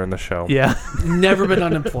employed during the show. Yeah. Never been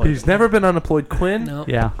unemployed. He's never been unemployed. Quinn, No.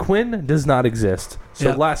 Yeah. Quinn does not exist. So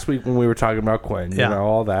Yeah. last week when we were talking about Quinn, Yeah.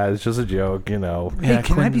 all that is just a joke, Hey,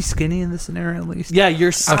 can I be skinny in this scenario at least? Yeah,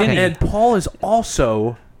 you're skinny. And Paul is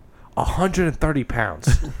also 130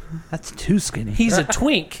 pounds. That's too skinny. He's a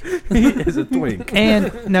twink. He is a twink.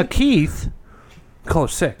 And now Keith, color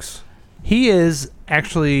 6. He is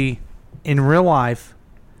actually in real life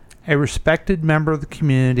a respected member of the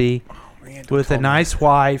community with a nice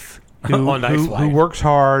wife who, who works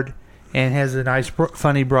hard and has a nice,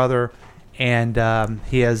 funny brother. And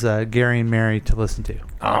he has Gary and Mary to listen to.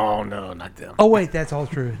 Oh, no, not them. Oh, wait, that's all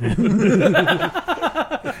true.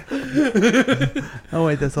 Oh,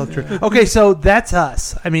 wait, that's all true. Okay, so that's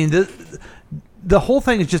us. I mean, the whole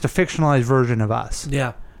thing is just a fictionalized version of us.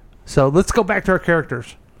 Yeah. So let's go back to our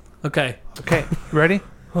characters. Okay. Okay, ready?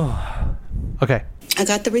 Okay. I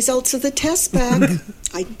got the results of the test back.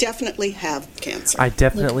 I definitely have cancer. I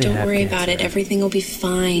definitely Don't have worry cancer. about it. Everything will be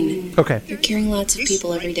fine. Okay. You're curing lots of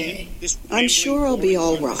people every day. I'm sure I'll be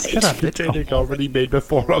all right. Shut up, bitch. Already made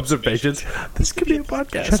before observations. This could be a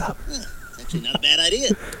podcast. Shut up. It's actually not a bad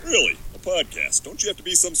idea. Really? A podcast? Don't you have to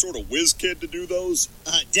be some sort of whiz kid to do those?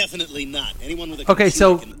 Definitely not. Anyone with a Okay, computer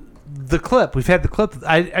so can- the clip. We've had the clip.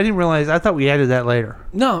 I didn't realize. I thought we added that later.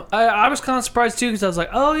 No, I was kind of surprised too because I was like,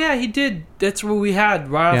 oh yeah, he did. That's what we had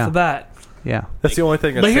right Yeah. off the bat. Yeah. That's the only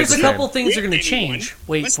thing. But here's a couple things that are going to change.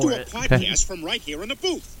 Wait Let's for do a it. podcast from right here in the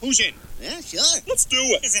booth. Who's in? Yeah, sure. Let's do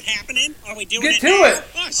it. Is it happening? Are we doing Get it to now? it.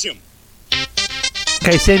 Awesome.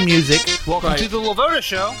 Okay, same music. Welcome Right. to the Lavota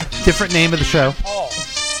Show. Different name of the show. Paul.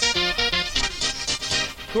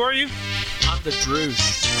 Who are you? I'm the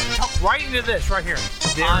Droosh. Talk right into this right here.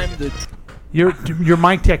 I'm the. Your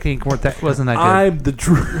mic technique wasn't that good. I'm the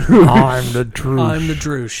Droosh. I'm the Droosh. I'm the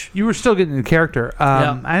Droosh. You were still getting the character.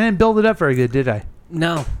 I didn't build it up very good, did I?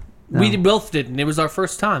 No. We both didn't. It was our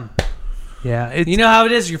first time. Yeah. You know how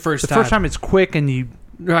it is your first time. The first time it's quick and you...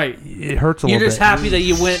 Right. It hurts a You're little bit. just happy that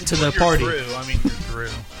you went to the party. You're Drew.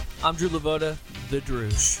 I'm Drew Lavoda, the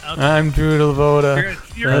Droosh. Okay. I'm Drew Lavoda,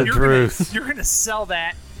 You're gonna sell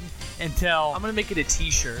that until I'm gonna make it a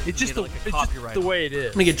T-shirt. It's just like a copyright. the way it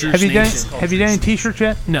is. Make it Droosh Have you done any T-shirts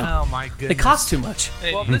yet? No. Oh my goodness. It costs too much.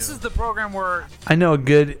 Well, this is the program where I know a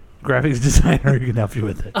good graphics designer who can help you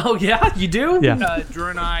with it. Oh yeah, you do? Yeah. Drew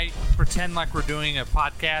and I pretend like we're doing a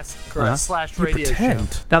podcast / You radio show.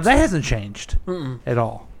 pretend. Now that hasn't changed at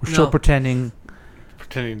all. We're still pretending.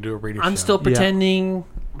 Pretending to do a radio show. I'm still pretending.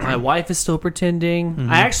 My wife is still pretending.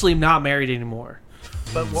 I actually am not married anymore.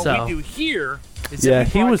 But what we do here is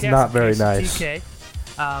he was not very nice. TK.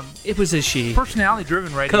 It was a she.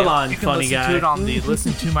 Personality-driven radio. Come on, you can funny listen guy. to it on the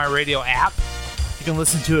Listen to My Radio app. You can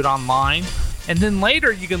listen to it online, and then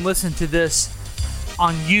later you can listen to this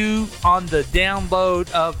on the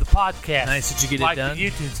download of the podcast. Nice. Did you get like it done? The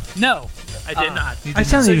YouTube's. No, I did not. I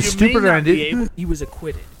sounded you stupid may when I not be did. able- He was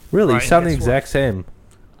acquitted. Really? Right, You sound the guess what? exact same.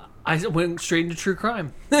 I went straight into true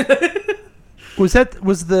crime. Was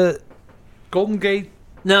the Golden Gate?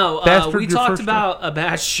 No, Bastard we your talked first about a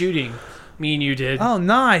mass shooting. Me and you did. Oh,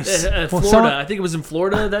 nice. Florida. Well, someone- I think it was in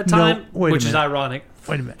Florida at that No, time, wait a which is minute. ironic.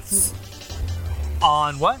 Wait a minute.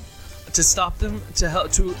 On what? To stop them,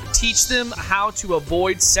 to teach them how to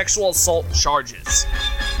avoid sexual assault charges.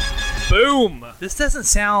 Boom. This doesn't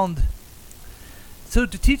sound. So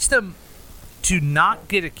to teach them to not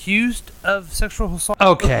get accused of sexual assault.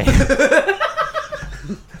 Okay.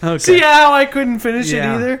 See how I couldn't finish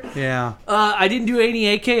Yeah, it either? yeah. I didn't do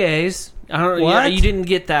any AKAs. I don't. What? You didn't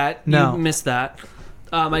get that. No. You missed that.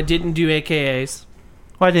 I didn't do AKAs.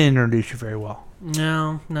 Well, I didn't introduce you very well.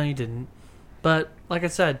 No, you didn't. But like I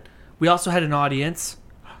said, we also had an audience.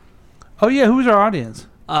 Oh yeah, who was our audience?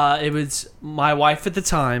 It was my wife at the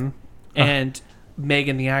time and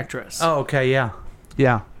Megan the actress. Oh, okay, yeah.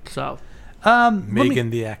 So, Megan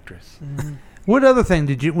the actress. What other thing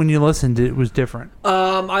did you, when you listened, it was different?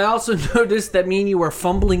 I also noticed that me and you were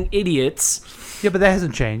fumbling idiots. Yeah, but that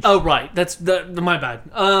hasn't changed. Oh, right. That's my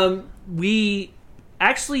bad. We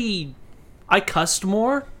actually, I cussed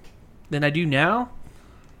more than I do now.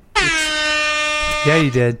 Yeah,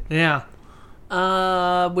 you did. Yeah.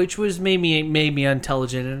 Which was made me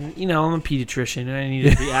intelligent, and I'm a pediatrician, and I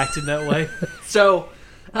needed to be acting that way. So,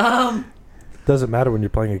 Doesn't matter when you're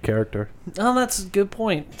playing a character. oh, that's a good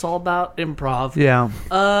point. It's all about improv.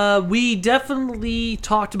 Yeah. We definitely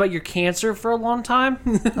talked about your cancer for a long time.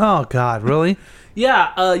 Oh God, really?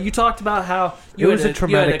 Yeah, you talked about how you It was had a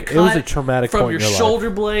traumatic- cut it was a traumatic from point your in your life. shoulder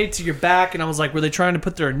blade to your back, and I was like, were they trying to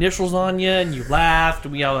put their initials on you? And you laughed,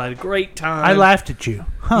 and we all had a great time. I laughed at you.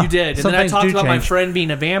 Huh. You did, and Some then I things talked do about my change. friend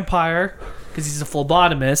being a vampire because he's a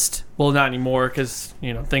phlebotomist. Well, not anymore because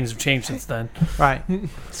things have changed since then. Right.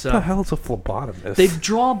 So What the hell is a phlebotomist? they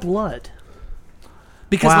draw blood.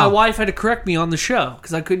 Because Wow. my wife had to correct me on the show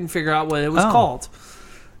because I couldn't figure out what it was Oh. called,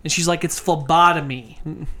 and she's like, "It's phlebotomy."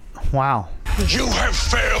 Wow. You have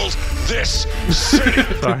failed this city.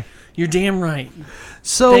 Sorry. You're damn right.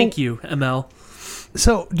 So Thank you, ML.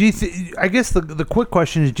 So do you? I guess the quick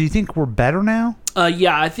question is: do you think we're better now?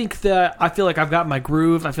 Yeah, I think that I feel like I've got my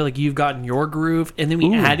groove. I feel like you've gotten your groove, and then we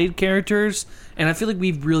Ooh. added characters, and I feel like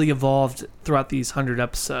we've really evolved throughout these 100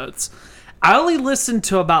 episodes. I only listened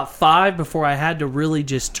to about 5 before I had to really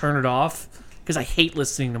just turn it off because I hate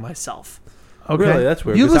listening to myself. Okay. Really, that's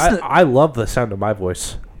weird. You 'cause listen. I love the sound of my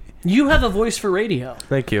voice. You have a voice for radio,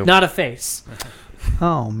 Thank you. not a face.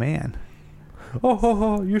 Oh man.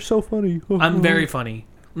 Oh, you're so funny. I'm very funny.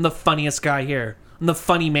 I'm the funniest guy here. I'm the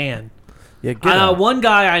funny man. Yeah, get out. One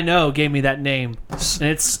guy I know gave me that name, and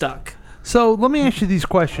it's stuck. So let me ask you these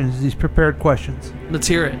questions, these prepared questions. Let's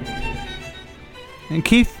hear it. And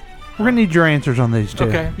Keith, we're gonna need your answers on these too.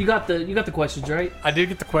 Okay. You got the questions right. I did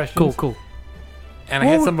get the questions. Cool. And I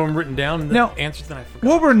had some of them written down, and the No. answers that I forgot.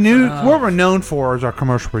 What we're known for is our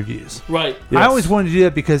commercial reviews. Right. I always wanted to do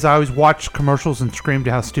that because I always watched commercials and screamed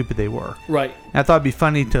how stupid they were. Right. And I thought it'd be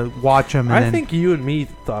funny to watch them. And I then, think you and me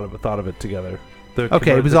thought of it together.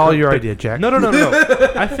 Okay, it was all your idea, Jack. No.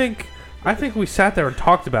 I think we sat there and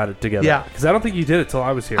talked about it together. Yeah. Because I don't think you did it till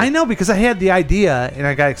I was here. I know because I had the idea and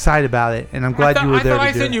I got excited about it, and I'm glad you were there I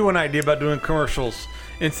to do sent it. you an idea about doing commercials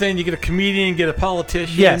and saying you get a comedian, get a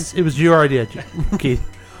politician. Yes, it was your idea, Keith.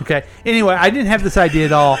 Okay. Anyway, I didn't have this idea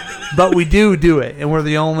at all, but we do it, and we're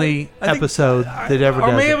the only episode that ever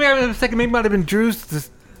Or does maybe it. I was thinking maybe it might have been Drew's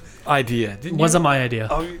idea. Didn't you? Wasn't my idea.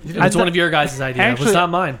 Oh, you didn't? It's one of your guys' idea. It was not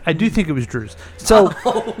mine. I do think it was Drew's. So,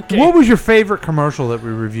 what was your favorite commercial that we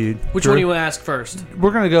reviewed? Which Drew? one do you want to ask first?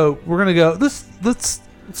 We're gonna go.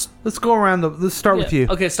 Let's go around. Let's start with you.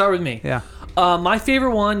 Okay, start with me. Yeah. My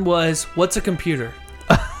favorite one was What's a Computer?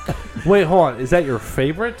 Wait, hold on. Is that your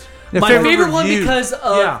favorite? My favorite one because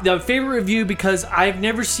of the favorite review because I've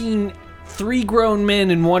never seen 3 grown men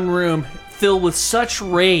in one room filled with such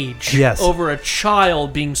rage over a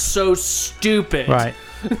child being so stupid. Right.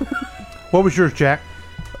 What was yours, Jack?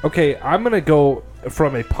 Okay, I'm gonna go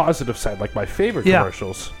from a positive side, like my favorite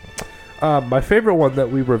commercials. My favorite one that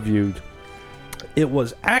we reviewed, it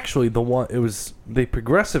was actually it was the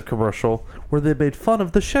Progressive commercial where they made fun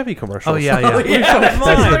of the Chevy commercials. Oh, yeah. That's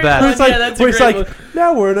the best. Where it's like,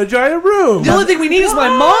 now we're in a giant room. The only thing we need is my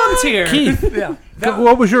mom's here. Keith, Yeah.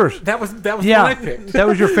 what was yours? That was the one I picked. That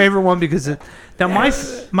was your favorite one because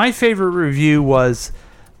my favorite review was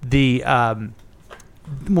the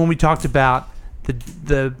when we talked about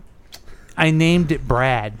the I named it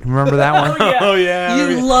Brad. Remember that one? Oh, yeah.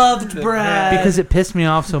 You loved Brad. Because it pissed me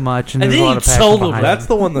off so much, and And there's a then lot you of passion told him. behind That's it.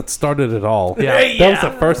 the one that started it all. Yeah. That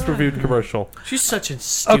was the first reviewed commercial. She's such a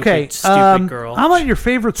stupid, Okay, stupid girl. how about your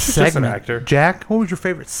favorite She's just an segment, actor. Jack? What was your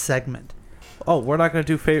favorite segment? Oh, we're not going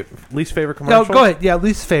to do least favorite No, commercial? go ahead. Yeah,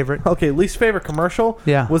 least favorite. Okay, least favorite commercial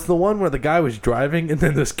Yeah. was the one where the guy was driving and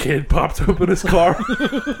then this kid popped open his car.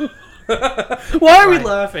 Why are we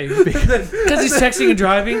laughing? Because he's texting and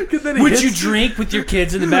driving? then he Would hits- you drink with your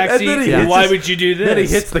kids in the back And seat? then he Yeah. hits Why his- would you do this? Then he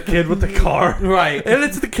hits the kid with the car. Right. And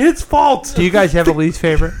it's the kid's fault. Do you guys have a least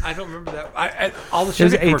favorite? I don't remember that. All the It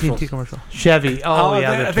was Chevy an commercials. AT&T commercial. Chevy. Oh,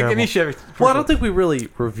 yeah, I they're think terrible. any Chevy. Well, I don't think we really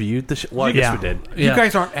reviewed the Well, I guess Yeah. we did. You Yeah.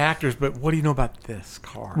 guys aren't actors, but what do you know about this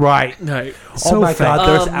car? Right. Right. So Oh my fake. God,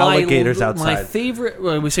 there's My alligators My outside. favorite,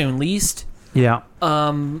 what are we saying least? Yeah.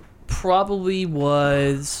 Probably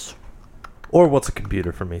was... Or what's a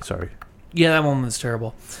computer for me, sorry. Yeah, that one was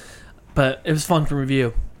terrible. But it was fun to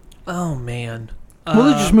review. Oh, man. Well,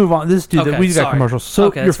 let's just move on. Let's do that. okay, We got sorry. commercials. So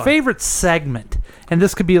Okay, your that's fine. favorite segment, and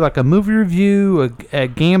this could be like a movie review, a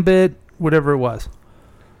gambit, whatever it was.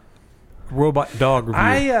 Robot dog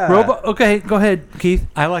review. Robot. Okay, go ahead, Keith.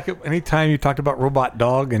 I like it anytime you talked about robot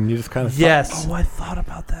dog and you just kind of Yes. Oh, I thought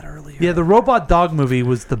about that earlier. Yeah, the robot dog movie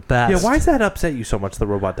was the best. Yeah, why does that upset you so much, the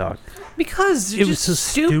robot dog? Because It was just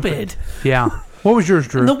so stupid. Yeah. What was yours,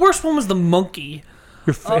 Drew? And the worst one was the monkey.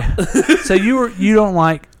 Your so you don't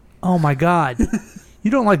like? Oh my God. You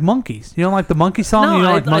don't like monkeys. You don't like the monkey song. No, you don't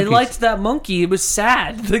I, like I monkeys. liked that monkey. It was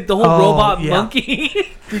sad. Like the whole Oh, robot yeah. monkey.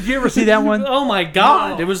 Did you ever see that one? Oh my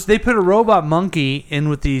God! It was. They put a robot monkey in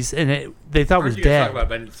with these, and they thought it was dead. I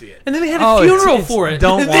didn't see it. And then they had a Oh, funeral it's- for it.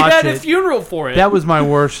 don't they watch had a it. funeral for it. That was my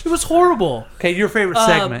worst. It was horrible. Okay, your favorite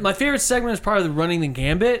segment? My favorite segment is probably the running the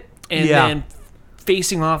gambit, and Yeah. then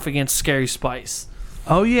facing off against Scary Spice.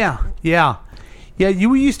 Oh yeah.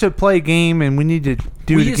 We used to play a game, and we need to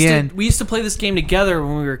do it again. We used to play this game together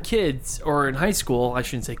when we were kids, or in high school. I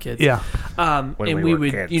shouldn't say kids. Yeah. And When we we were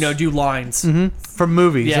would, kids. do lines. From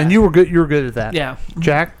movies, Yeah. and you were good. You were good at that. Yeah.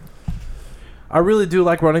 Jack. I really do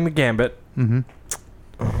like running the gambit. Mm-hmm.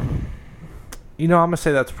 You know, I'm gonna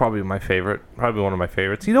say that's probably my favorite. Probably one of my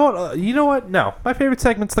favorites. You know what? No, my favorite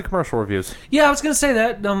segment's the commercial reviews. Yeah, I was gonna say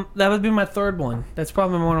that. That would be my third one. That's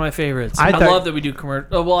probably one of my favorites. I I thought- love that we do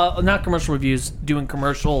not commercial reviews, doing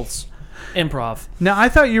commercials, improv. Now I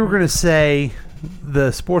thought you were going to say the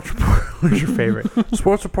sports report was your favorite.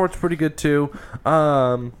 Sports Report's pretty good too,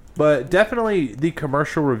 but definitely the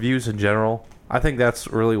commercial reviews in general. I think that's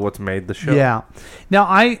really what's made the show. Yeah. Now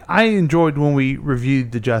I enjoyed when we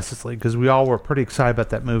reviewed the Justice League because we all were pretty excited about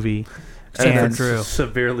that movie. And Drew.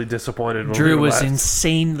 severely disappointed. When Drew we was left.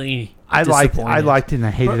 insanely. I liked it and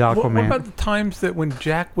I hated What Aquaman. about the times that when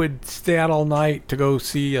Jack would stay out all night to go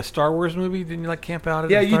see a Star Wars movie? Didn't you like camp out?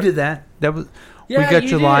 Yeah, you did that. That was Yeah, we got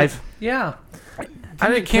you you did. live. Yeah. I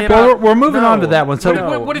didn't camp Well, out. we're moving on to that one. So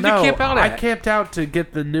What did you camp out I at? camped out to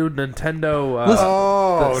get the new Nintendo.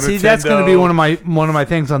 Listen, see, that's going to be one of my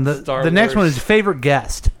things on the Star the next one Wars. is favorite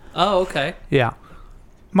guest. Oh, okay. Yeah,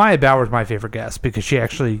 Maya Bauer's my favorite guest because she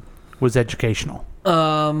actually was educational.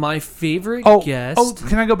 My favorite Oh, guest. oh,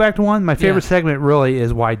 can I go back to one? My favorite Yeah. segment really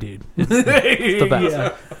is Why Dude. It's the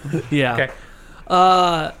best. Yeah. Okay.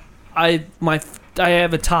 I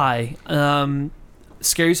have a tie.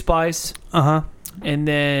 Scary Spice, Uh-huh. and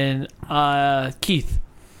then Keith.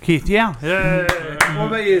 Keith, yeah. What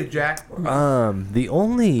about you, Jack? The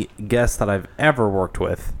only guest that I've ever worked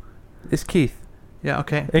with is Keith. Yeah,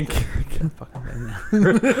 okay. And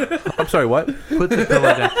I'm sorry, what? Put the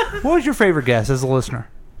pillow down. What was your favorite guest as a listener?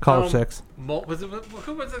 Caller 6. Was it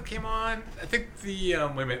who was it that came on? I think the wait a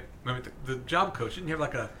minute, the job coach didn't you have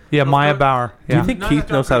like a Yeah, Maya Bauer. Do you Yeah. think Keith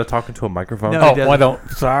knows how to talk into a microphone? No, he doesn't. I don't.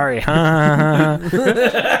 Sorry.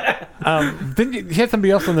 Then you had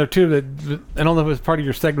somebody else on there too. That I don't know if it was part of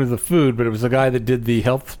your segment of the food, but it was the guy that did the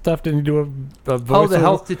health stuff. Didn't he do a voice? Oh, the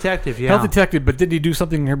health detective. Yeah. Health detective. But did he do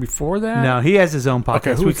something here before that? No, he has his own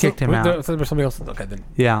podcast. Okay, We kicked him out. There was somebody else. Okay, then.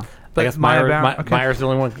 Yeah. I But guess Maya Bauer. Okay. Meyer's the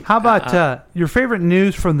only one. How about your favorite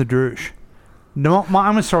news from the Droosh? No, I'm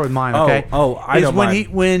gonna start with mine. Okay. I Is know when mine.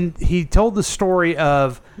 when he told the story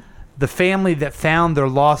of the family that found their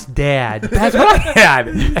lost dad. That's what I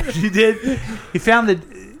had. He did. He found that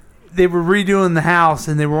they were redoing the house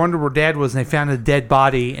and they were wondering where dad was, and they found a dead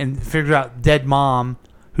body and figured out dead mom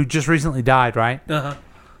who just recently died. Right. Uh-huh.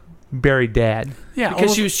 Buried dad. Yeah,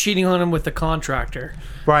 Because she was cheating on him with the contractor.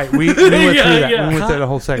 Right. We went through that. yeah. We went through the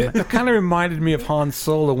whole segment. It kind of reminded me of Han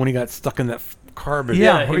Solo when he got stuck in that carbon.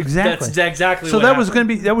 Yeah, he- exactly. That's exactly So what that was happened.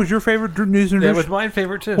 going to be that was your favorite news and That news? was my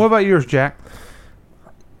favorite too. What about yours, Jack?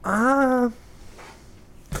 Uh,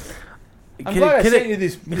 I'm Can glad it- I can sent it- you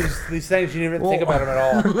these things. You didn't even think about them at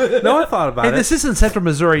all. No, I thought about Hey, it. this isn't Central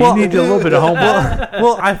Missouri. You need a little bit of homework.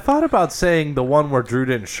 Well, I thought about saying the one where Drew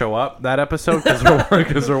didn't show up that episode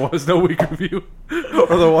because there was no week review,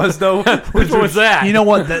 or there was no. Which one was that? You know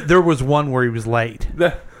what? There was one where he was late,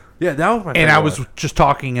 Yeah, that was my. and favorite I was one. just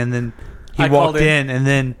talking, and then he I walked called in, and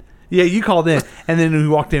then you called in, and then we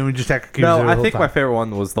walked in, and we just acted confused. No, the I whole think my time. favorite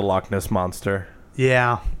one was the Loch Ness monster.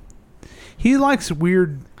 Yeah, he likes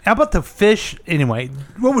weird. How about the fish? Anyway,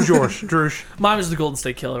 what was yours, Droosh? Mine was the Golden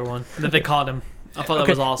State Killer one that they caught him. I thought that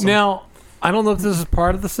was awesome. Now, I don't know if this is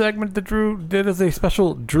part of the segment that Drew did as a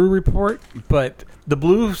special Drew report, but the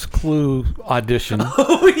Blues Clue audition.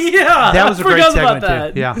 Oh yeah, That was a I great forgot segment about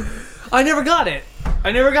that. too. Yeah. I never got it.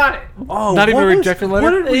 Oh, Not even a rejection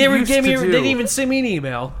letter? They never gave me. They didn't even send me an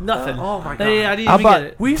email. Nothing. Oh my god! I didn't How even about- get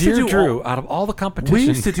it. We used Dear to do Drew, out of all the competition, We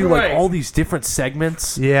used to do like Right. all these different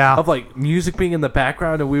segments. Yeah. Of like music being in the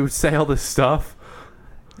background, and we would say all this stuff.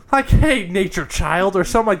 Like, hey, nature child, or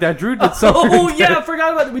something like that. Drew did something. Oh yeah, I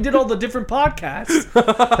forgot about it. We did all the different podcasts.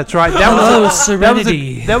 That's right. That Hello, was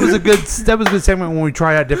Serenity. that was a good segment when we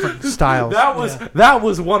tried out different styles. That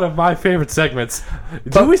was one of my favorite segments.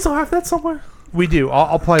 Do we still have that somewhere? We do.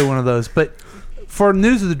 I'll play one of those. But for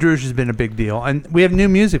News of the Droosh has been a big deal, and we have new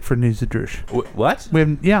music for News of the Droosh. What? We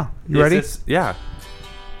have You ready? Yeah.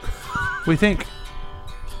 What do you think?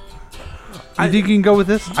 You think you can go with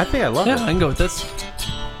this? I think I love Yeah, I can go with this.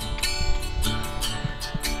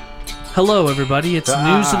 Hello, everybody. It's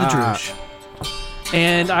News of the Droosh.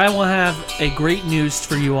 And I will have a great news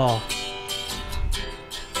for you all.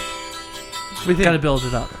 We Got to build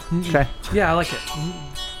it up. Okay. Yeah, I like it.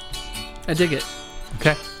 I dig it.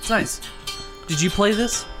 Okay. It's nice. Did you play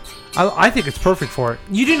this? I think it's perfect for it.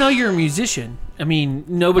 You do know you're a musician. I mean,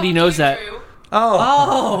 nobody knows that.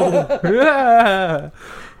 Oh. Yeah.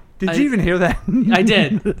 Did you even hear that? I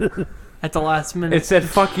did. At the last minute. It said,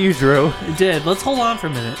 fuck you, Drew. It did. Let's hold on for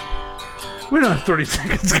a minute. We don't have 30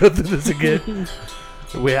 seconds to go through this again.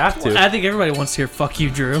 We have to. I think everybody wants to hear "fuck you,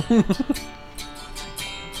 Drew."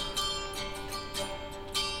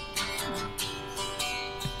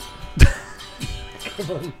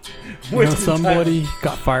 You know, somebody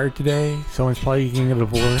got fired today. Someone's probably getting a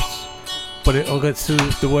divorce, but it'll get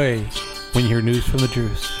soothed away when you hear news from the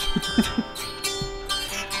Drews.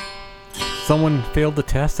 Someone failed the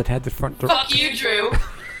test that had the front door. Fuck you, Drew.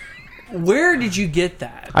 Where did you get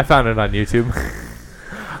that? I found it on YouTube.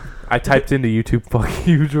 I typed into YouTube, fuck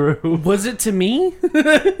you, Drew. Was it to me?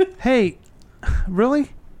 Hey,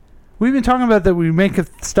 really? We've been talking about that we make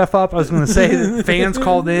stuff up. I was going to say that fans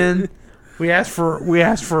called in. We asked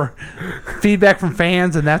for feedback from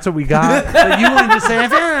fans, and that's what we got. But you wanted to say, I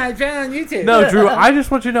found on YouTube. No, Drew, I just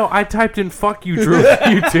want you to know I typed in fuck you, Drew, on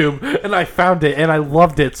YouTube, and I found it, and I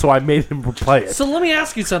loved it, so I made him play it. So let me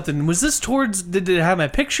ask you something. Was this towards? Did it have my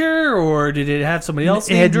picture, or did it have somebody else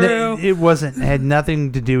It named had, Drew? it wasn't. It had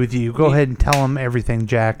nothing to do with you. Go ahead and tell him everything,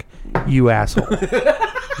 Jack. You asshole.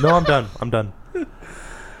 No, I'm done. I'm done.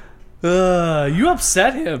 You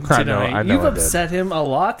upset him I know, tonight. I know You've I did. upset him a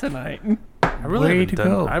lot tonight. I really Way haven't to done,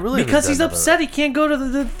 go. I really Because haven't he's done upset he can't go to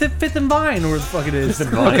the Fifth and Vine, or the fuck it is.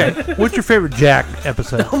 Okay. What's your favorite Jack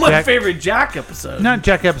episode? My Jack, favorite Jack episode. not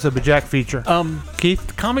Jack episode, but Jack feature.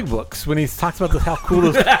 Keith, comic books, when he talks about how cool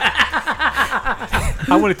this...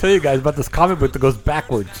 I want to tell you guys about this comic book that goes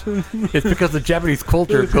backwards. It's because the Japanese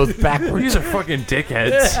culture goes backwards. These are fucking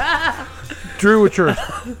dickheads. Drew, what's yours?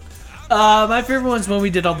 My favorite one's when we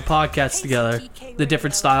did all the podcasts together, the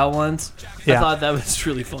different style ones. I Yeah. thought that was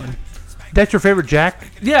really fun. That's your favorite Jack?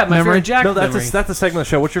 Yeah, my memory? favorite Jack No, that's memory. that's a segment of the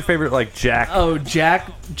show. What's your favorite like Jack? Oh,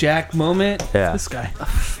 Jack moment. Yeah. This guy.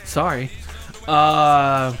 Sorry.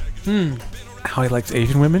 How he likes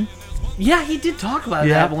Asian women? Yeah, he did talk about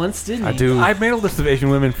Yeah. that once, didn't he? I do. I made a list of Asian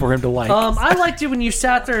women for him to like. I liked it when you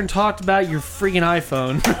sat there and talked about your freaking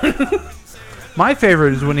iPhone. My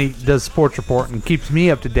favorite is when he does sports report and keeps me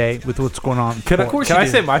up to date with what's going on. in Can sports. I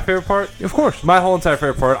say my favorite part? Of course. My whole entire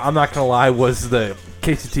favorite part, I'm not going to lie, was the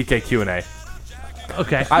KCTK Q&A.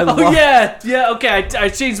 Okay. Okay, I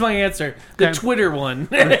changed my answer. The Twitter one.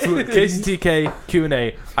 KCTK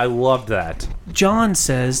Q&A, I loved that. John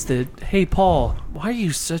says that, hey, Paul, why are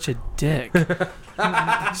you such a dick?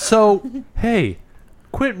 So, hey,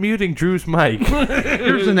 quit muting Drew's mic.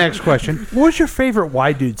 Here's the next question. What was your favorite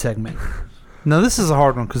Why Dude segment? Now, this is a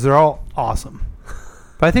hard one because they're all awesome.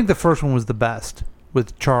 But I think the first one was the best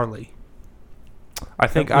with Charlie. I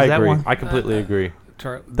think Was I that agree. one? I completely agree.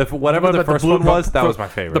 Whatever What the about first blue- one was, that was my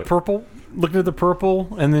favorite. The purple, looking at the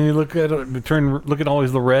purple, and then you look at it, look at all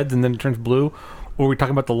these the reds, and then it turns blue. Or are we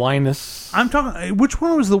talking about the Linus? I'm talking. Which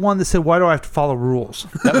one was the one that said, "Why do I have to follow rules"?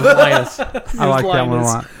 That was Linus. I like that one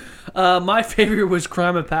a lot. My favorite was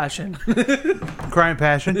Crime of Passion. Crime and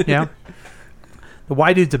Passion, yeah. The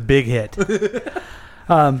Why Dude's a big hit.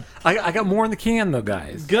 I got more in the can though,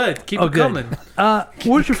 guys. Good. Keep it coming. What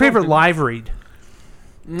was your favorite live read?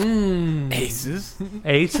 Aces.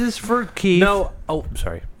 Aces for Keith. No. Oh, I'm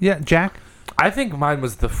sorry. Yeah, Jack. I think mine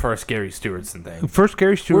was the first Gary Stewartson thing. First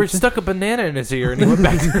Gary Stewart. Where he stuck a banana in his ear and he went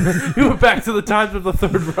back to, he went back to the times of the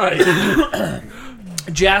Third Reich.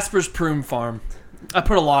 Jasper's Prune Farm. I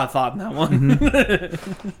put a lot of thought in that one.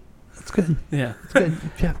 That's good. Yeah. That's good.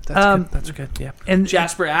 Yeah, that's good. That's good. Yeah. And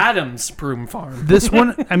Jasper Adams Prune Farm. this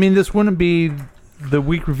one, I mean, this wouldn't be the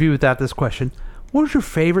week review without this question. What was your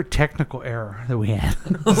favorite technical error that we had?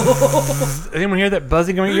 Anyone hear that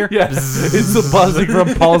buzzing in my ear? Yes, it's the buzzing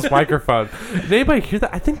from Paul's microphone. Did anybody hear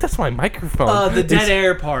that? I think that's my microphone. The dead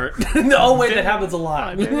air part. Oh, wait, that happens a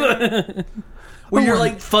lot. Where you're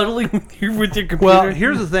like fuddling with your computer. Well,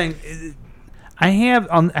 here's the thing. I had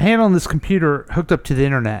on this computer hooked up to the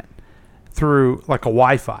internet through like a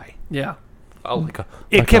Wi-Fi. Yeah. Oh,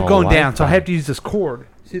 It kept going down, so I had to use this cord.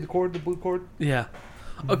 See the cord, the blue cord? Yeah.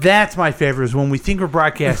 Okay. That's my favorite, is when we think we're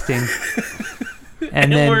broadcasting,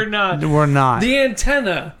 and then we're not. We're not. The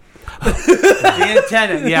antenna. The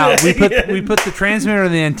antenna. Yeah, we put the transmitter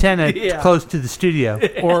and the antenna close to the studio,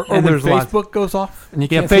 Or when there's lots. Facebook goes off and you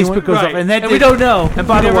can't Facebook goes off, and that we don't know. And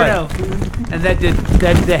by We the way, never and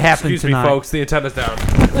that happened Excuse tonight. me, folks. The antenna's down.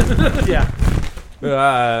 Yeah.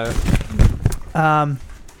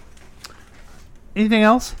 Anything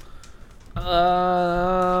else?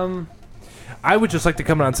 I would just like to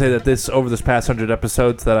come out and say that over this past 100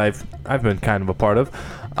 episodes that I've been kind of a part of,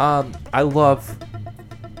 I love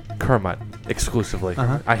Kermit exclusively.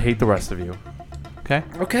 I hate the rest of you. Okay.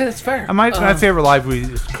 Okay, that's fair. My favorite live read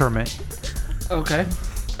is Kermit. Okay.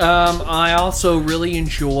 I also really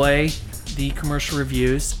enjoy the commercial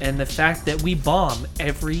reviews and the fact that we bomb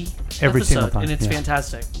every episode, single time, and it's yeah.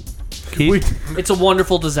 fantastic. Keith? It's a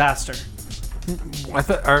wonderful disaster. I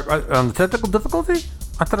thought on the technical difficulty.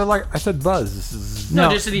 I said buzz. This is No,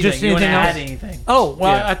 just anything. You want to add anything? Oh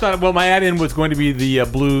well, Yeah. I thought. Well, my add-in was going to be the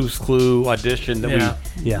Blues Clue audition that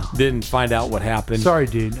we Yeah. didn't find out what happened. Sorry,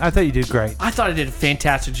 dude. I thought you did great. I thought I did a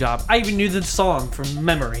fantastic job. I even knew the song from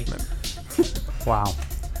memory. Wow.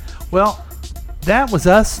 Well, that was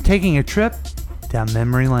us taking a trip down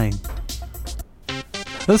memory lane.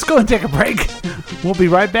 Let's go and take a break. We'll be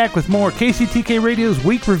right back with more KCTK Radio's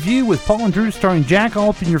Week Review with Paul and Drew starring Jack All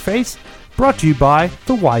Up in Your Face, brought to you by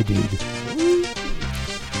The Y Dude.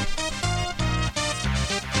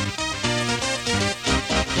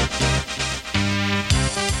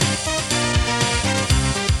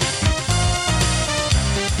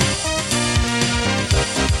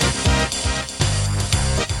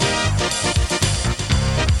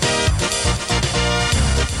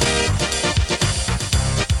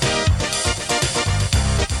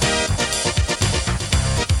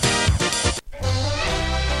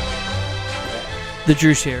 The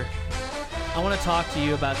Drew's here. I want to talk to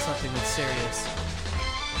you about something that's serious.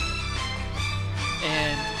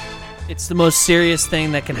 And it's the most serious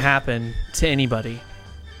thing that can happen to anybody.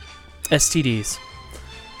 STDs.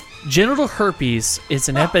 Genital herpes is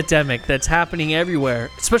an epidemic that's happening everywhere,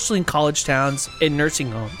 especially in college towns and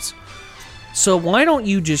nursing homes. So why don't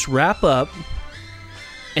you just wrap up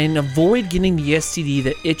and avoid getting the STD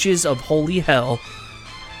that itches of holy hell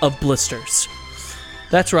of blisters?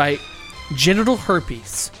 That's right. Genital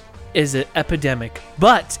herpes is an epidemic,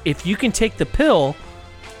 but if you can take the pill,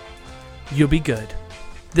 you'll be good.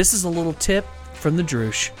 This is a little tip from the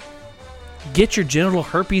Droosh. get your genital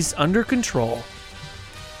herpes under control.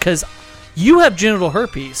 Because you have genital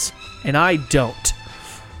herpes, and I don't.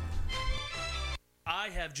 I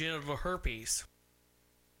have genital herpes.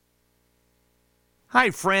 Hi,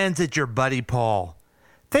 friends, it's your buddy Paul.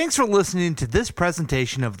 Thanks for listening to this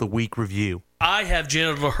presentation of the Week Review. I have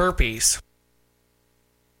genital herpes.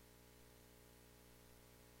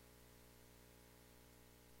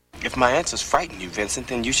 If my answers frighten you, Vincent,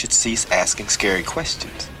 then you should cease asking scary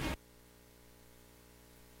questions.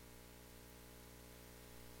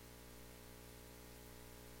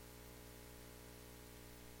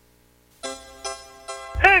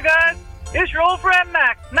 Hey guys, it's your old friend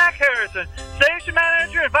Mac Harrison, station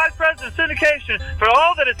manager and vice president of syndication for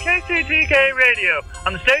all that is KCTK Radio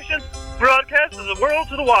on the station broadcast of the world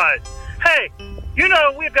to the wide. Hey, you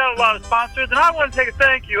know we've got a lot of sponsors, and I want to take a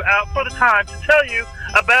thank you out for the time to tell you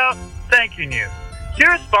about thanking you.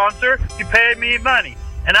 You're a sponsor, you pay me money,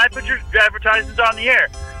 and I put your advertisements on the air.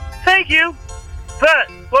 Thank you.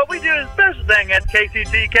 But what we do is a special thing at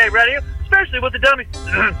KCTK Radio, especially with the dummies,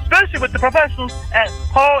 especially with the professionals at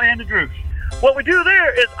Paul and the Droosh. What we do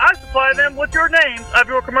there is I supply them with your names of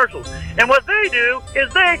your commercials, and what they do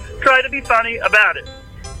is they try to be funny about it.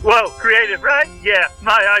 Whoa, creative, right? Yeah,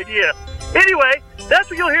 my idea. Anyway, that's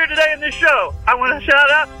what you'll hear today in this show. I want to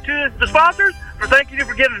shout out to the sponsors for thanking you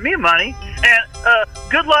for giving me money, and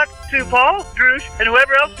good luck to Paul, Droosh, and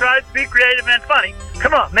whoever else tries to be creative and funny.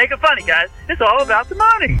 Come on, make it funny, guys. It's all about the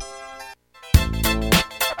money.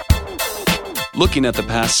 Looking at the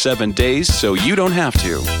past 7 days so you don't have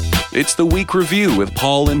to. It's the Week Review with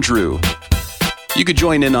Paul and Drew. You could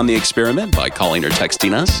join in on the experiment by calling or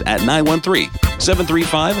texting us at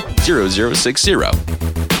 913-735-0060.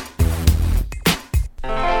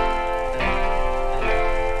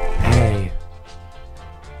 Hey,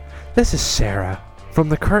 this is Sarah from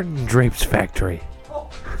the Curtain and Drapes Factory.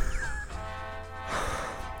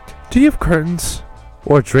 Do you have curtains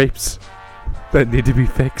or drapes that need to be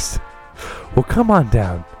fixed? Well, come on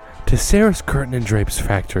down to Sarah's Curtain and Drapes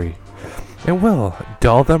Factory, and we'll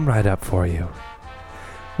doll them right up for you.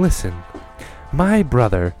 Listen, my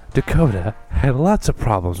brother, Dakota, had lots of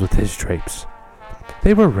problems with his drapes.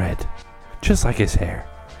 They were red, just like his hair,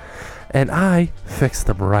 and I fixed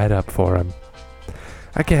them right up for him.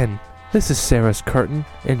 Again, this is Sarah's Curtain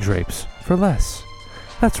and Drapes for less.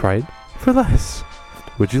 That's right, for less.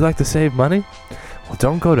 Would you like to save money? Well,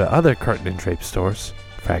 don't go to other curtain and drape stores,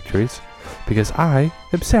 factories, because I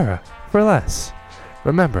am Sarah for less.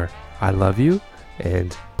 Remember, I love you,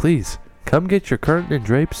 and please come get your curtain and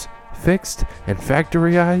drapes fixed and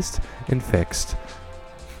factoryized and fixed.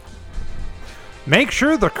 Make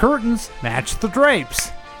sure the curtains match the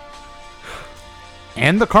drapes.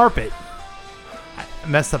 And the carpet. I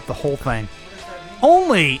messed up the whole thing.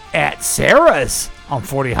 Only at Sarah's on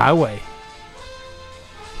 40 Highway.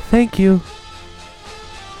 Thank you.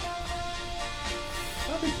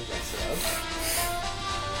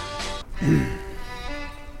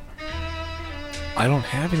 I don't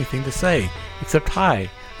have anything to say, except hi.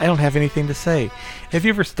 I don't have anything to say. Have you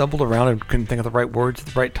ever stumbled around and couldn't think of the right words at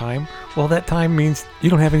the right time? Well, that time means you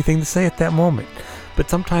don't have anything to say at that moment. But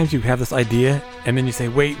sometimes you have this idea, and then you say,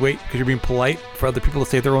 wait, because you're being polite for other people to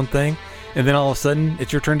say their own thing, and then all of a sudden,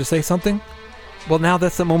 it's your turn to say something? Well, now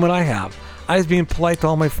that's the moment I have. I was being polite to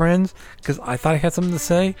all my friends, because I thought I had something to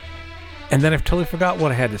say, and then I totally forgot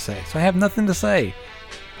what I had to say. So I have nothing to say.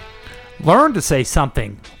 Learn to say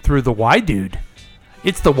something through the Y Dude.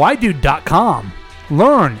 It's theydude.com.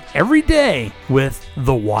 Learn every day with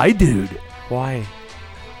the Y Dude. Why?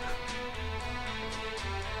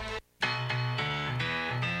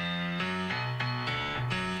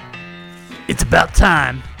 It's about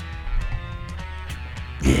time.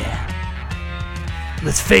 Yeah.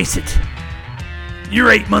 Let's face it.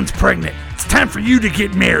 You're 8 months pregnant. It's time for you to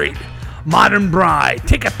get married. Modern Bride.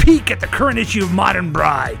 Take a peek at the current issue of Modern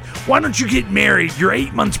Bride. Why don't you get married? You're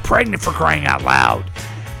 8 months pregnant, for crying out loud.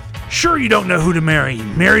 Sure, you don't know who to marry.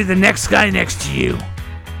 Marry the next guy next to you.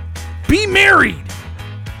 Be married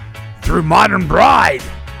through Modern Bride.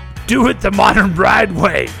 Do it the Modern Bride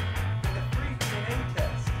way.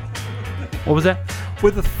 What was that?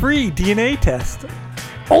 With a free DNA test.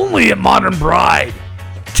 Only at Modern Bride.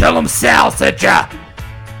 Tell them Sal sent ya.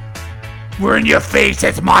 We're in your face,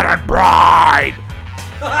 it's Modern Bride.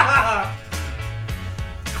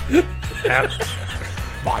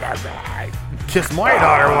 Modern Bride. Kiss my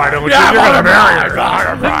daughter, why don't you? Yeah, Modern Bride.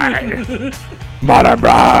 Modern Bride. Modern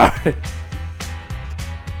Bride.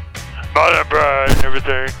 Modern Bride and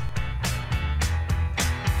everything.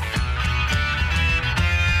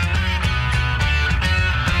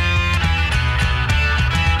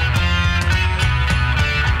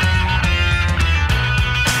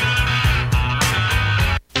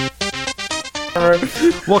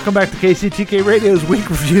 Welcome back to KCTK Radio's Week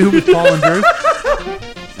Review with Paul and Drew.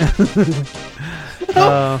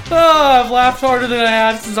 I've laughed harder than I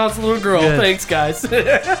have since I was a little girl. Good. Thanks, guys.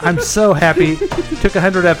 I'm so happy. Took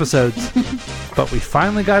 100 episodes, but we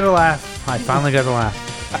finally got a laugh. I finally got a laugh.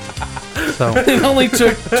 So It only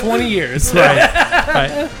took 20 years.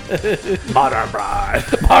 Right. Butter bride.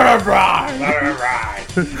 Butter bride. Butter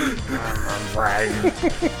bride.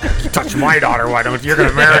 You touch my daughter, why don't you? You're going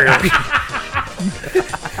to marry her.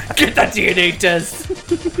 Get that DNA test.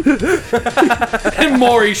 And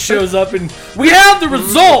Maury shows up and we have the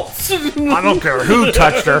results. I don't care who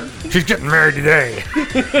touched her. She's getting married today.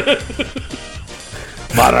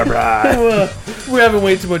 Butter bride. We're having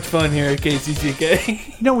way too much fun here at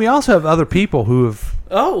KCTK. You know, we also have other people who have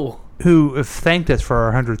thanked us for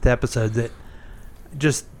our 100th episode that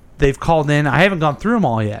just they've called in. I haven't gone through them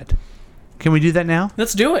all yet. Can we do that now?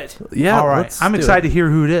 Let's do it. Yeah. All right. I'm excited to hear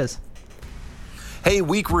who it is. Hey,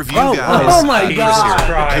 week review, Oh, guys. oh my Peter's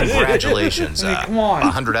God. here. Congratulations. I mean, come on.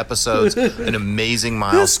 100 episodes, an amazing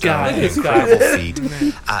milestone, guy. an This incredible guy.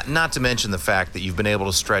 feat. Not to mention the fact that you've been able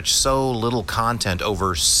to stretch so little content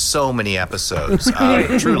over so many episodes.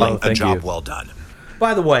 Truly, Oh, a thank job you. well done.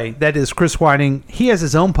 By the way, that is Chris Whiting. He has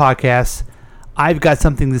his own podcast, I've Got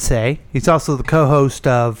Something to Say. He's also the co-host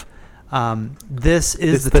of This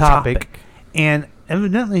Is the Topic. And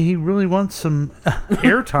evidently he really wants some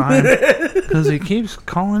airtime because he keeps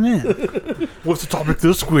calling in. What's the topic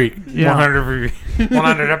this week? Yeah.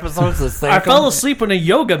 100 episodes this thing. I fell asleep on a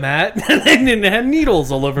yoga mat and it had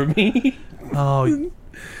needles all over me. Oh,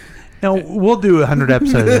 no, we'll do 100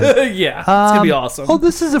 episodes. Yeah, it's going to be awesome. Oh,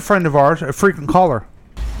 this is a friend of ours, a frequent caller.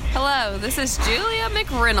 Hello, this is Julia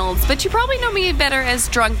McReynolds, but you probably know me better as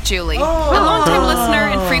Drunk Julie, a longtime listener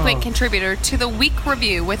and frequent contributor to the Week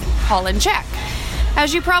Review with Paul and Jack.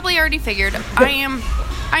 As you probably already figured, I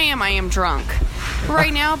am drunk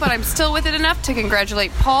right now, but I'm still with it enough to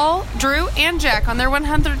congratulate Paul, Drew, and Jack on their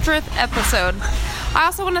 100th episode. I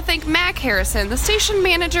also want to thank Mac Harrison, the station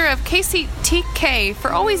manager of KCTK,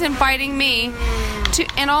 for always inviting me to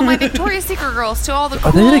and all my Victoria's Secret girls to all the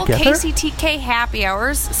Are they cool together? KCTK happy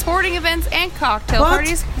hours, sporting events, and cocktail What?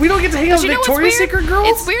 parties. We don't get to hang out But with you know what's Victoria's weird? Secret girls?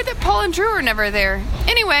 It's weird that Paul and Drew are never there.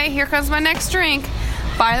 Anyway, here comes my next drink.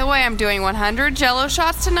 By the way, I'm doing 100 Jello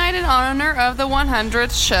shots tonight in honor of the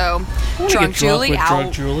 100th show. I wanna Drunk get Julie with out.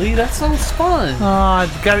 Drunk Julie. That sounds fun.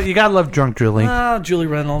 You gotta love Drunk Julie. Julie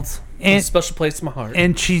Reynolds. And- a special place in my heart.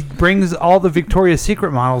 And she brings all the Victoria's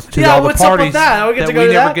Secret models to yeah, all the what's up parties with that? I don't get to go we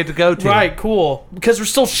to never that? get to go to. Right, cool. Because we're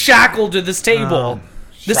still shackled to this table.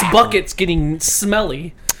 This shackled. bucket's getting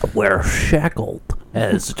smelly. We're shackled,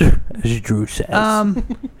 as Drew says.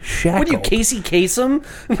 Shackled. What are you, Casey Kasem?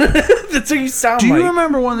 That's what you sound Do like. you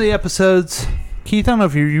remember one of the episodes, Keith? I don't know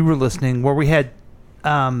if you were listening, where we had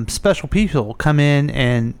special people come in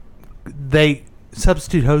and they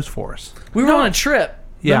substitute host for us. We were on a trip.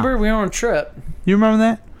 Yeah. Remember? We were on a trip. You remember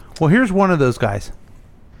that? Well, here's one of those guys.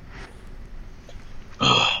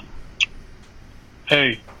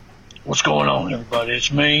 Hey, what's going on, everybody?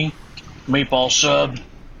 It's me, Meatball Sub.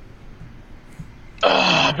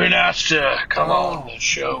 I've been asked to come on the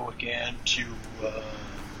show again to,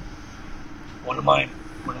 what am I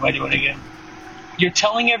doing again? You're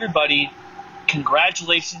telling everybody,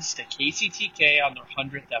 congratulations to KCTK on their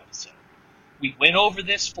 100th episode. We went over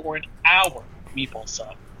this for an hour, Meeple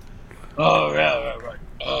Sub. Oh, yeah, right.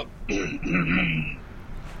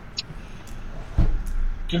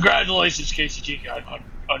 Congratulations, KCTK,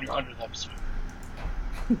 on your 100th episode.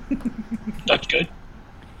 That's good.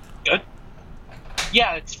 Good?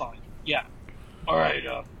 Yeah, it's fine. Yeah. Alright,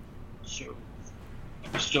 so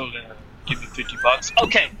I'm still gonna give me $50.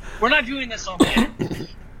 Okay, we're not doing this on the air.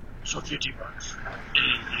 So $50.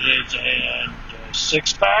 It's a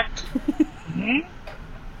 6-pack.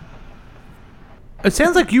 It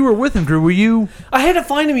sounds like you were with him, Drew. Were you? I had to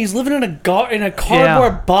find him. He's living in a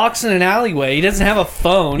cardboard box in an alleyway. He doesn't have a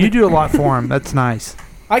phone. You do a lot for him. That's nice.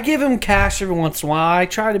 I give him cash every once in a while. I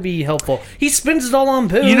try to be helpful. He spends it all on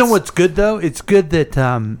booze. You know what's good though? It's good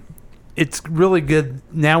that it's really good.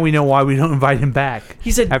 Now we know why we don't invite him back.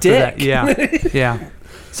 He's a after dick. That. Yeah, yeah.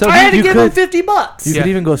 So I had to you give could, him $50. You could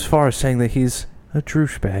even go as far as saying that he's a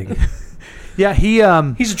douchebag. Yeah, he's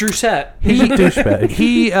a Drewsette. He douchebag.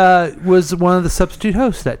 He was one of the substitute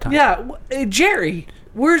hosts that time. Yeah, Jerry.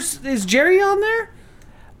 Is Jerry on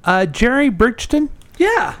there? Jerry Bridgeton.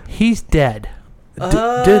 Yeah, he's dead. Did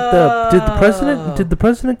the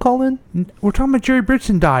president call in? We're talking about Jerry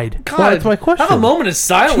Bridgeton died. God, Well, that's my question. Have a moment of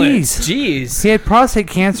silence. Jeez. He had prostate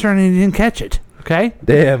cancer and he didn't catch it. Okay.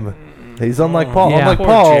 Damn. He's unlike Paul. Yeah. Unlike Poor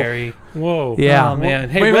Paul. Jerry. Whoa. Yeah. Oh man.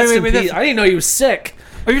 Hey, Wait, rest wait, in wait, peace. I didn't know he was sick.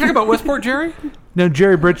 Are you talking about Westport Jerry? No,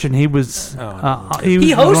 Jerry Britchen. He was. He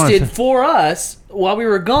hosted for us while we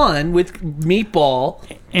were gone with Meatball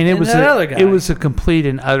and it was that other guy. It was a complete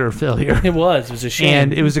and utter failure. It was. It was a shame.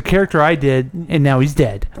 And it was a character I did, and now he's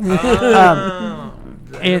dead.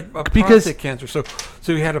 Because cancer. So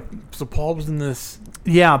you had so Paul was in this.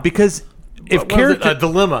 Yeah, because if a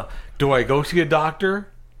dilemma, do I go see a doctor?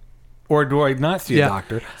 Or do I not see a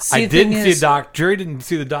doctor? I didn't see a doctor. Jerry didn't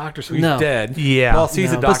see the doctor, so he's dead. Yeah. Paul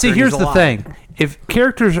sees a doctor. But see, here's and the he's thing: if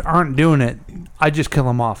characters aren't doing it, I just kill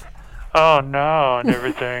them off. Oh no, and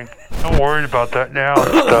everything. I'm worried about that now and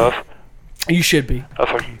stuff. You should be. Oh,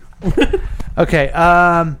 fuck you. Okay.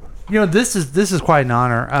 This is quite an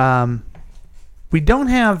honor. We don't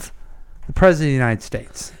have the President of the United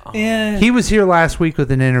States. Yeah. He was here last week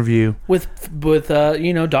with an interview with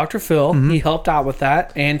Dr. Phil. He helped out with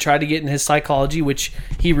that and tried to get in his psychology, which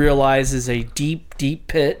he realized is a deep, deep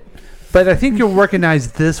pit. But I think you'll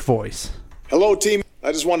recognize this voice. Hello, team.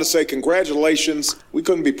 I just want to say congratulations. We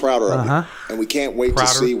couldn't be prouder of you, and we can't wait to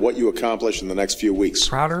see what you accomplish in the next few weeks.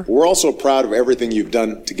 Prouder? We're also proud of everything you've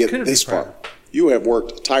done to get this far. You have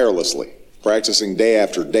worked tirelessly, practicing day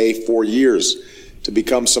after day for years to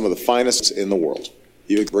become some of the finest in the world.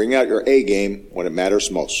 You bring out your A game when it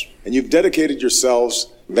matters most. And you've dedicated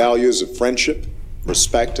yourselves values of friendship,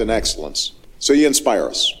 respect, and excellence. So you inspire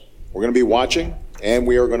us. We're going to be watching, and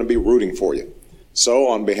we are going to be rooting for you. So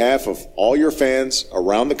on behalf of all your fans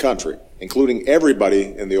around the country, including everybody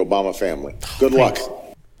in the Obama family, good luck.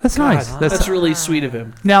 That's nice. That's really sweet of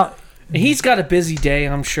him. Now, he's got a busy day,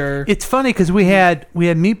 I'm sure. It's funny because we had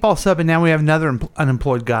Meatball Sub, and now we have another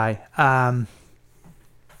unemployed guy.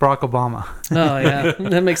 Barack Obama. Oh yeah,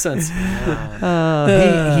 that makes sense.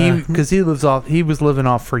 Because he was living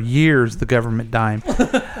off for years the government dime.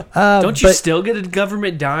 Don't you still get a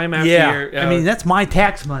government dime after your? I mean, that's my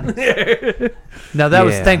tax money. No, that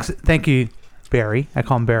was thank you, Barry. I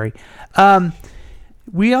call him Barry.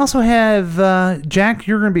 We also have Jack.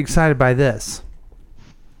 You're going to be excited by this.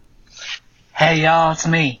 Hey y'all, it's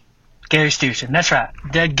me, Gary Stewartson. That's right,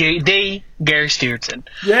 the Gary Stewartson.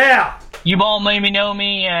 Yeah. You all maybe know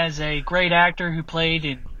me as a great actor who played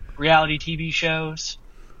in reality TV shows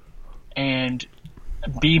and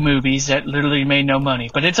B movies that literally made no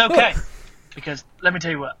money. But it's okay, because let me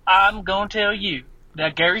tell you what, I'm going to tell you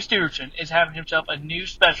that Gary Stewartson is having himself a new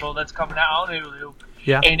special that's coming out on Hulu,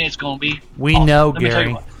 and it's going to be We awesome. know, Let me tell you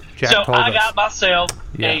Gary. what. Jack So told I us. got myself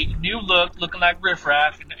a new look, looking like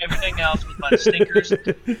riffraff and everything else with my sneakers,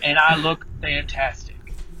 and I look fantastic.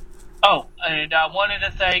 Oh, and I wanted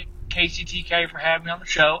to thank KCTK for having me on the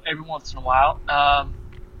show every once in a while.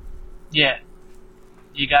 Yeah,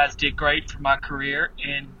 you guys did great for my career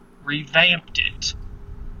and revamped it,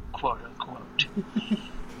 quote unquote.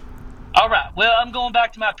 All right, well, I'm going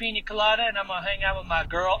back to my pina colada, and I'm going to hang out with my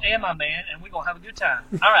girl and my man, and we're going to have a good time.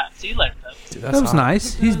 All right, see you later, folks. That was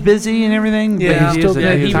nice. He's busy and everything. Yeah, but he's still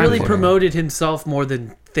he really promoted himself more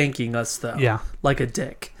than thanking us, though. Yeah. Like a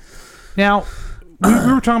dick. Now, we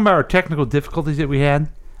were talking about our technical difficulties that we had.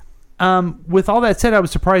 With all that said, I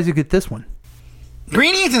was surprised to get this one.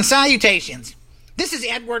 Greetings and salutations. This is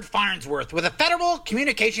Edward Farnsworth with the Federal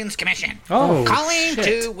Communications Commission. Oh, calling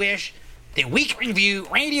shit. to wish the Week Review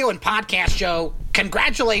radio and podcast show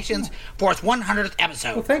congratulations for its 100th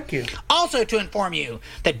episode. Well, thank you. Also to inform you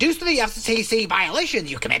that due to the FCC violations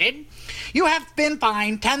you committed, you have been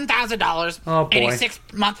fined $10,000 Oh, boy. and a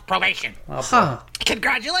 6-month probation. Oh, boy.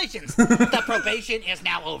 Congratulations. The probation is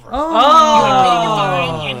now over. Oh. You have paid your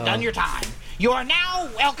fine and done your time. You are now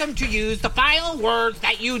welcome to use the final words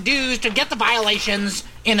that you used to get the violations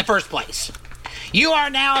in the first place. You are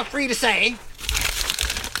now free to say...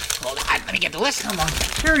 Hold on, let me get the list. Hold on.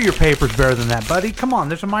 Carry your papers better than that, buddy. Come on,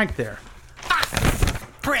 there's a mic there.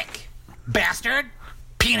 Prick, bastard,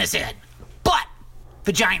 penis head, butt,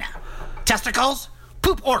 vagina, testicles,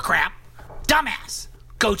 poop or crap, dumbass,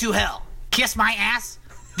 go to hell, kiss my ass,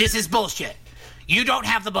 this is bullshit. You don't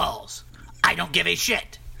have the balls. I don't give a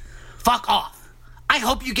shit. Fuck off. I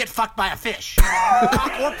hope you get fucked by a fish.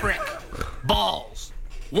 Cock or prick, balls,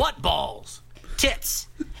 what balls, tits,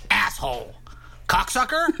 asshole,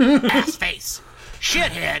 cocksucker, ass face,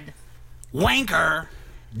 shithead, wanker,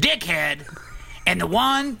 dickhead, and the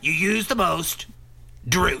one you use the most,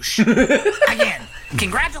 droosh. Again,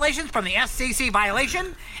 congratulations from the FCC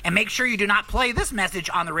violation, and make sure you do not play this message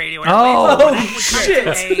on the radio. Oh,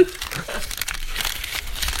 shit.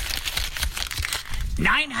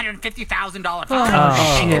 $950,000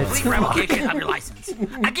 fine and shit. complete revocation of your license.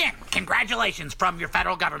 Again, congratulations from your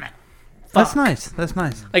federal government. That's nice. That's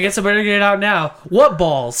nice. I guess I better get it out now. What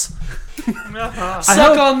balls?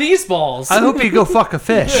 Suck on these balls. I hope you go fuck a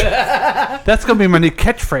fish. That's going to be my new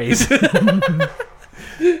catchphrase.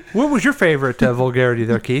 What was your favorite vulgarity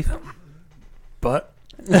there, Keith? Butt.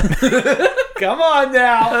 Come on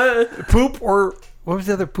now. Poop or... What was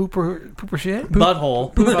the other poop or shit?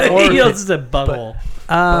 Butthole. He also said butthole.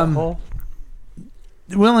 Butthole.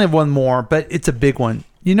 We only have one more, but it's a big one.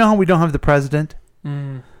 You know how we don't have the president?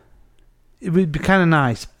 It would be kind of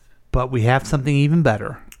nice, but we have something even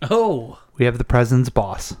better. Oh. We have the president's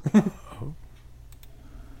boss.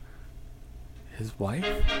 His wife?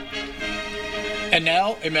 And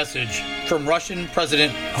now a message from Russian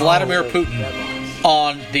President Vladimir Putin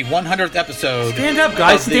on the 100th episode. Stand up,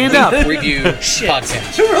 guys. Of the Stand Week up. Review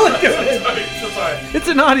podcast. Really good. It's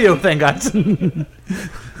an audio thing, guys.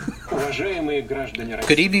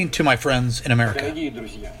 Good evening to my friends in America.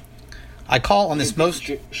 I call on this most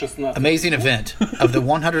amazing event of the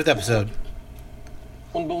 100th episode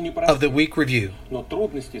of the Week Review,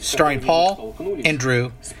 starring Paul and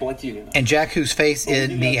Drew and Jack, whose face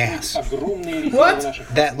in the ass. What?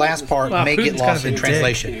 That last part may get lost in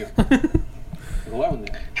translation.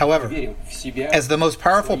 However, as the most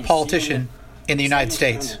powerful politician in the United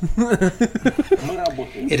States,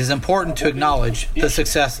 it is important to acknowledge the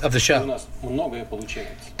success of the show,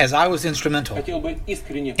 as I was instrumental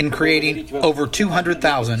in creating over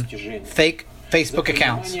 200,000 fake Facebook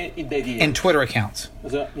accounts and Twitter accounts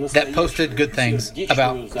that posted good things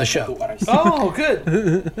about the show. Oh,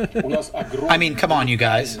 good. I mean, come on, you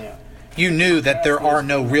guys. You knew that there are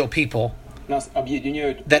no real people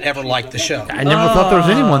that ever liked the show. I never thought there was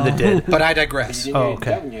anyone that did. But I digress. Oh,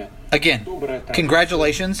 okay. Again,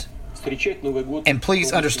 congratulations, and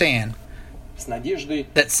please understand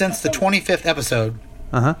that since the 25th episode,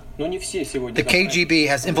 the KGB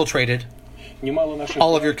has infiltrated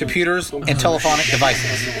all of your computers and telephonic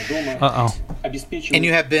devices. And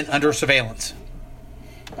you have been under surveillance.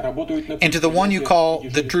 And to the one you call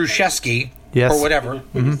the Druzhevsky, or whatever,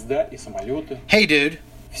 hey dude,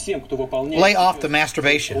 lay off the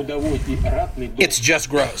masturbation. It's just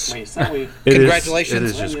gross. Congratulations. It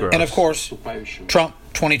is just gross. And of course, Trump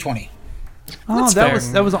 2020. Oh, That's that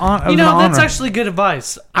fair. was on. You know, that's actually good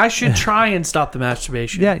advice. I should try and stop the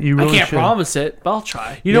masturbation. Yeah, you really I can't should. promise it, but I'll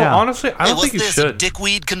try. You know, honestly, I don't Hey, think you what's this, should.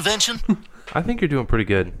 Dickweed convention? I think you're doing pretty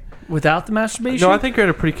good. Without the masturbation? No, I think you're at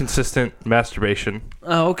a pretty consistent masturbation.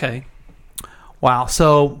 Oh, okay. Wow.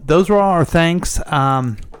 So those were all our thanks.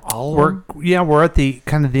 We're at the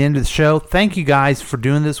kind of the end of the show. Thank you guys for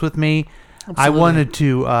doing this with me. Absolutely. I wanted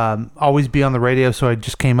to always be on the radio, so I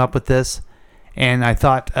just came up with this, and I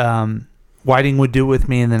thought Whiting would do it with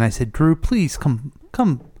me, and then I said, Drew, please come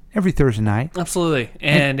every Thursday night. Absolutely,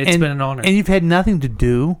 and it's been an honor. And you've had nothing to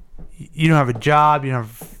do. You don't have a job. You don't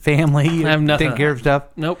have a family. You I have nothing. take care of stuff.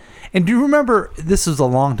 Nope. And do you remember? This was a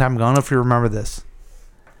long time ago. I don't know if you remember this.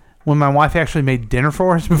 When my wife actually made dinner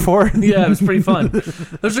for us before. Yeah, it was pretty fun.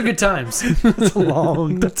 Those are good times. It's a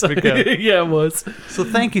long time ago. Yeah, it was. So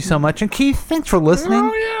thank you so much. And Keith, thanks for listening.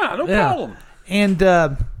 Oh, yeah, no problem. And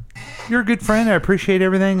you're a good friend. I appreciate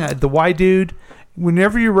everything. The Y Dude.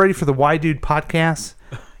 Whenever you're ready for the Y Dude podcast,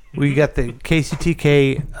 we got the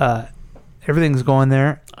KCTK. Everything's going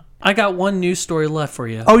there. I got one news story left for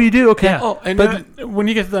you. Oh, you do? Okay. Yeah. Oh, and when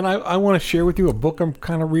you get to that, I want to share with you a book I'm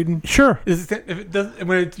kind of reading. Sure.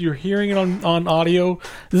 You're hearing it on audio,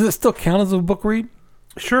 does it still count as a book read?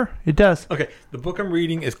 Sure, it does. Okay, the book I'm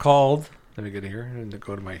reading is called. Let me get here and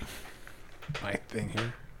go to my thing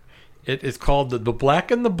here. It is called the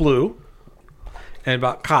Black and the Blue, and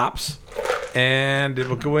about cops. And it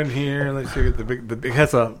will go in here. Let's see. It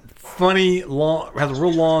has a funny long. Has a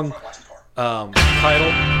real long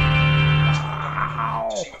title.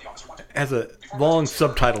 Has a long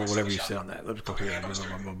subtitle, whatever you say on that. Let's go here.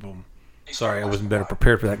 Boom, boom, boom. Sorry, I wasn't better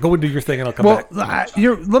prepared for that. Go and do your thing, and I'll come back.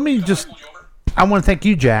 Let me just. I want to thank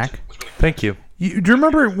you, Jack. Thank you. Do you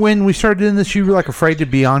remember when we started doing this? You were like afraid to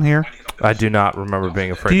be on here. I do not remember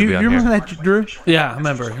being afraid Do to be on you here. remember that, Drew? Yeah, I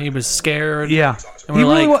remember. He was scared. Yeah. And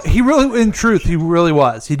we're He really, in truth, he really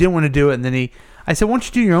was. He didn't want to do it, and then I said, "Why don't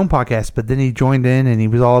you do your own podcast?" But then he joined in, and he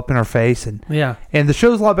was all up in our face, and Yeah. And the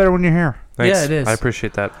show's a lot better when you're here. Thanks. Yeah, it is. I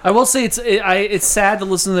appreciate that. I will say it's sad to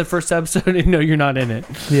listen to the first episode and know you're not in it.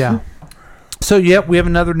 Yeah. So, we have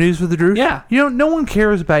another News with the Droosh. Yeah. You know, no one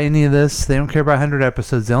cares about any of this. They don't care about 100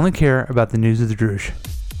 episodes. They only care about the News of the Droosh.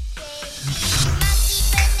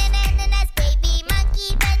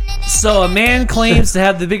 So a man claims to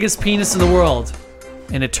have the biggest penis in the world,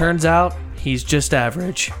 and it turns out he's just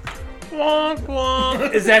average. Wonk,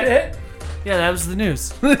 wonk. Is that it? Yeah, that was the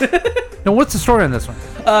news. Now, what's the story on this one?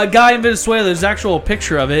 Guy in Venezuela, there's an actual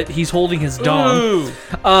picture of it. He's holding his dong. Ooh.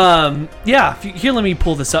 Yeah, here, let me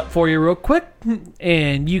pull this up for you real quick.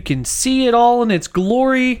 And you can see it all in its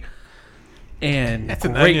glory. And That's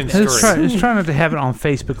an great. onion story. Let's try not to have it on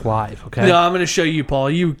Facebook Live, okay? No, I'm going to show you,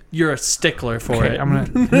 Paul. You're a stickler for Okay,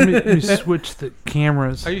 it. let me switch the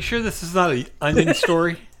cameras. Are you sure this is not an onion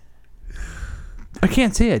story? I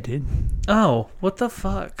can't see it, dude. Oh, what the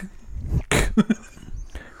fuck?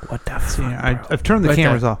 What the fuck? I've turned the Right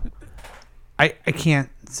cameras there. off. I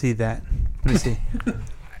can't see that. Let me see.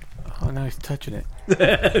 Oh, now he's touching it.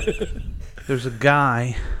 There's a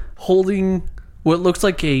guy holding what looks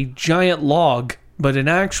like a giant log, but in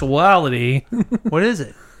actuality, what is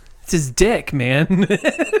it? It's his dick, man.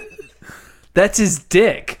 That's his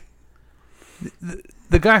dick.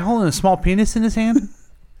 The guy holding a small penis in his hand?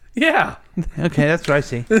 Yeah. Okay, that's what I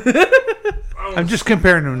see. I'm just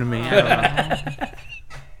comparing him to me. I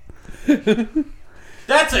don't know.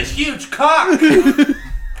 That's a huge cock.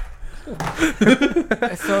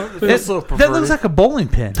 That looks like a bowling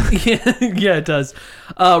pin. Yeah, it does.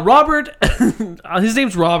 Robert, his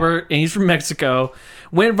name's Robert, and he's from Mexico.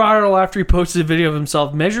 Went viral after he posted a video of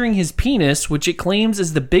himself measuring his penis, which it claims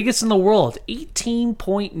is the biggest in the world,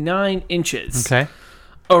 18.9 inches. Okay.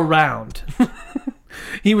 Around.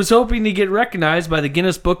 He was hoping to get recognized by the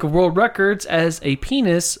Guinness Book of World Records as a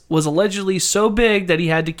penis was allegedly so big that he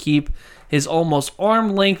had to keep his almost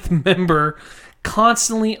arm-length member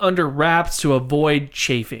constantly under wraps to avoid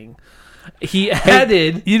chafing. He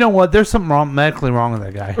added... You know what? There's something medically wrong with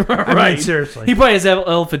that guy. I mean, seriously. He probably has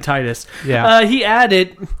elephantitis. Yeah. He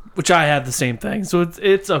added... Which I have the same thing, so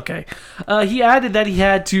it's okay. He added that he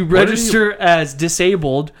had to register as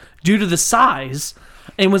disabled due to the size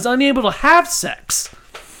and was unable to have sex.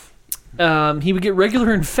 He would get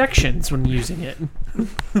regular infections when using it.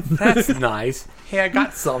 That's nice. Hey, I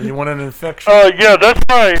got something. You want an infection? Yeah, that's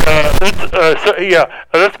my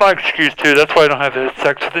that's my excuse too. That's why I don't have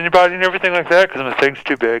sex with anybody and everything like that because my thing's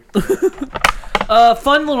too big.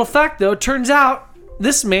 Fun little fact though, turns out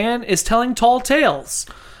this man is telling tall tales.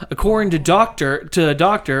 According to a doctor,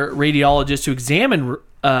 radiologist who examined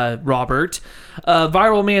Robert,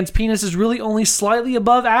 viral man's penis is really only slightly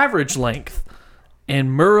above average length. And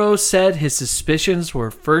Murrow said his suspicions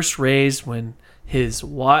were first raised when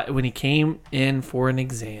he came in for an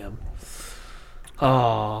exam.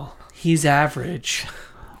 Oh, he's average.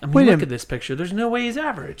 I mean, look at this picture. There's no way he's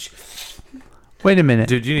average. Wait a minute.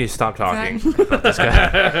 Dude, you need to stop talking about this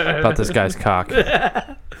guy, about this guy's cock.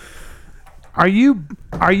 Are you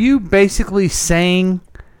basically saying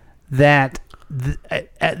that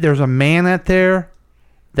there's a man out there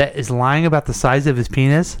that is lying about the size of his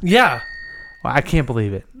penis? Yeah. Well, I can't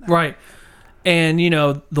believe it. Right. And,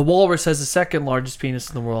 the walrus has the second largest penis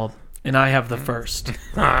in the world, and I have the first.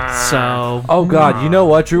 So. Oh, God. You know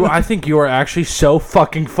what, Drew? I think you are actually so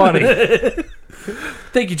fucking funny.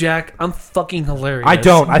 Thank you, Jack. I'm fucking hilarious. I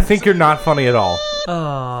don't. I think you're not funny at all.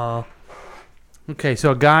 Oh. Okay,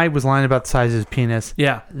 so a guy was lying about the size of his penis.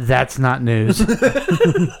 Yeah. That's not news.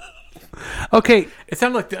 Okay. It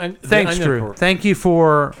sounded like the thanks, Drew. Thank you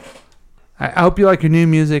for... I hope you like your new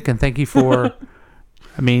music, and thank you for...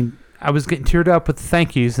 I mean, I was getting teared up with the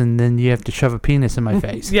thank yous, and then you have to shove a penis in my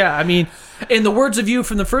face. Yeah, I mean, in the words of you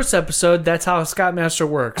from the first episode, that's how Scottmaster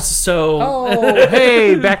works. So... Oh,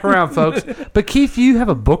 hey, back around, folks. But Keith, you have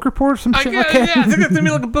a book report or some shit? Yeah, I think it's going to be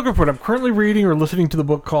like a book report. I'm currently reading or listening to the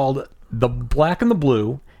book called The Black and the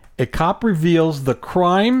Blue. A cop reveals the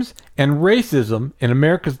crimes and racism in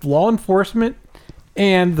America's law enforcement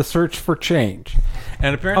and the search for change.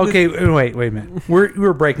 And apparently, okay, wait a minute.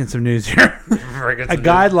 We're breaking some news here. A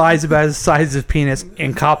guy lies about the size of his penis,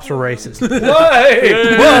 and cops are racist.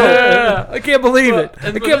 Whoa! I can't believe it.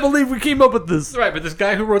 I can't believe we came up with this. Right, but this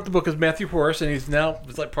guy who wrote the book is Matthew Forrest, and he's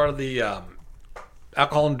like part of the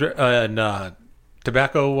alcohol and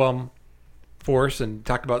tobacco force, and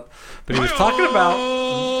talked about. But he was talking about,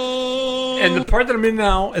 and the part that I'm in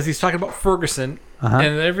now is he's talking about Ferguson,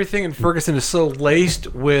 and everything in Ferguson is so laced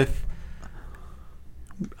with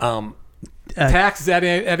taxes,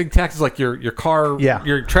 adding taxes like your car,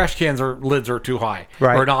 your trash cans or lids are too high,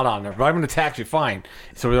 or not on there. But I'm going to tax you, fine.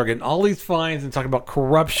 So they're getting all these fines and talking about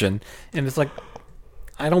corruption, and it's like,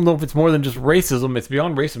 I don't know if it's more than just racism. It's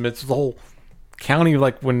beyond racism. It's the whole county,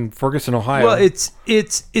 like when Ferguson, Ohio. Well, it's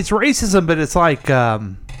racism, but it's like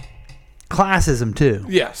classism too.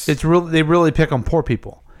 Yes, it's really they really pick on poor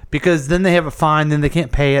people because then they have a fine, then they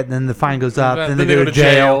can't pay it, then the fine goes up, then they go to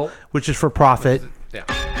jail, which is for profit. Yeah,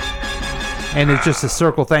 and it's just a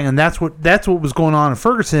circle thing, and that's what was going on in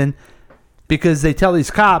Ferguson because they tell these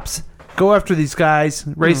cops go after these guys,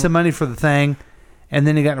 raise some money for the thing, and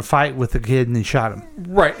then he got in a fight with the kid and he shot him.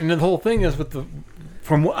 Right, and the whole thing is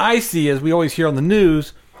from what I see, as we always hear on the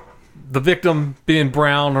news, the victim being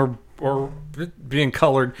brown or being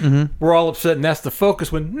colored, we're all upset, and that's the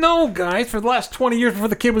focus. When no, guys, for the last 20 years before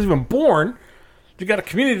the kid was even born, you got a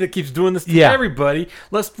community that keeps doing this to everybody.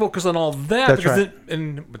 Let's focus on all that. That's right.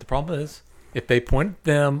 But the problem is, if they point at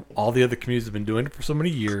them, all the other communities have been doing it for so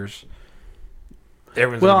many years.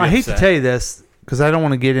 Well, I hate to tell you this because I don't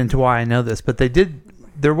want to get into why I know this, but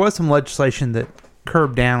there was some legislation that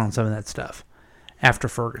curbed down on some of that stuff after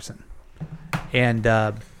Ferguson, and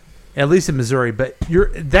at least in Missouri. But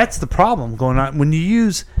that's the problem going on when you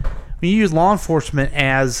use law enforcement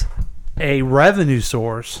as a revenue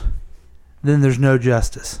source. Then there's no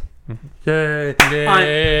justice.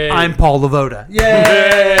 Yay. I'm Paul Lavoda.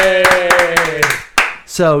 Yay!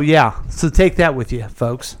 So take that with you,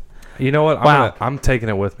 folks. You know what? I'm taking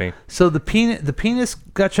it with me. So the penis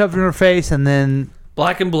got shoved in her face, and then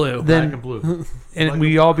black and blue. And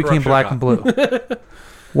we all became black and blue.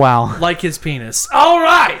 Wow. Like his penis. All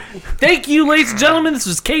right. Thank you, ladies and gentlemen. This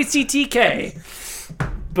was KCTK.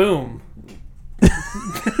 Boom.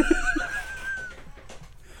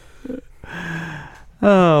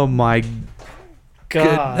 Oh my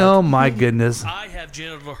God. Oh my goodness. I have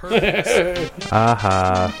genital herpes.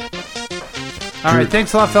 All right,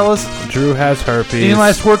 thanks a lot, fellas. Drew has herpes. Any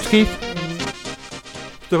last words, Keith?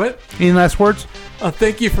 Do it. Any last words?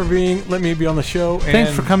 Thank you for letting me be on the show.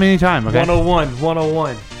 Thanks for coming anytime. Okay?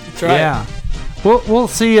 101. That's right. Yeah. We'll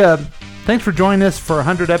see. Thanks for joining us for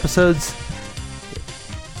 100 episodes.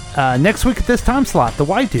 Next week at this time slot, The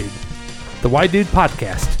White Dude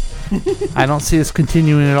podcast. I don't see us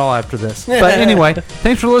continuing at all after this. But anyway,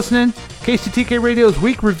 thanks for listening. KCTK Radio's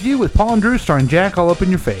Week Review with Paul and Drew starring Jack all up in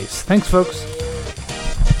your face. Thanks, folks.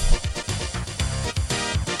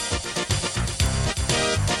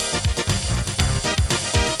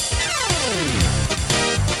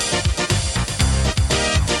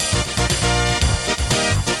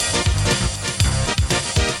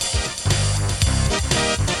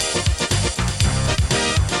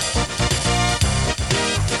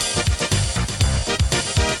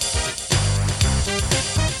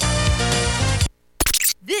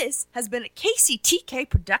 This has been a KCTK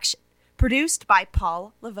production, produced by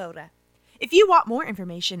Paul Lavoda. If you want more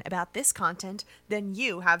information about this content, then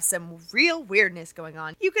you have some real weirdness going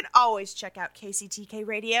on. You can always check out KCTK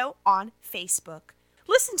Radio on Facebook.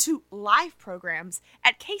 Listen to live programs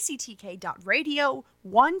at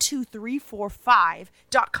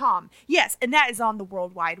kctk.radio12345.com. Yes, and that is on the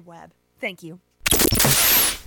World Wide Web. Thank you.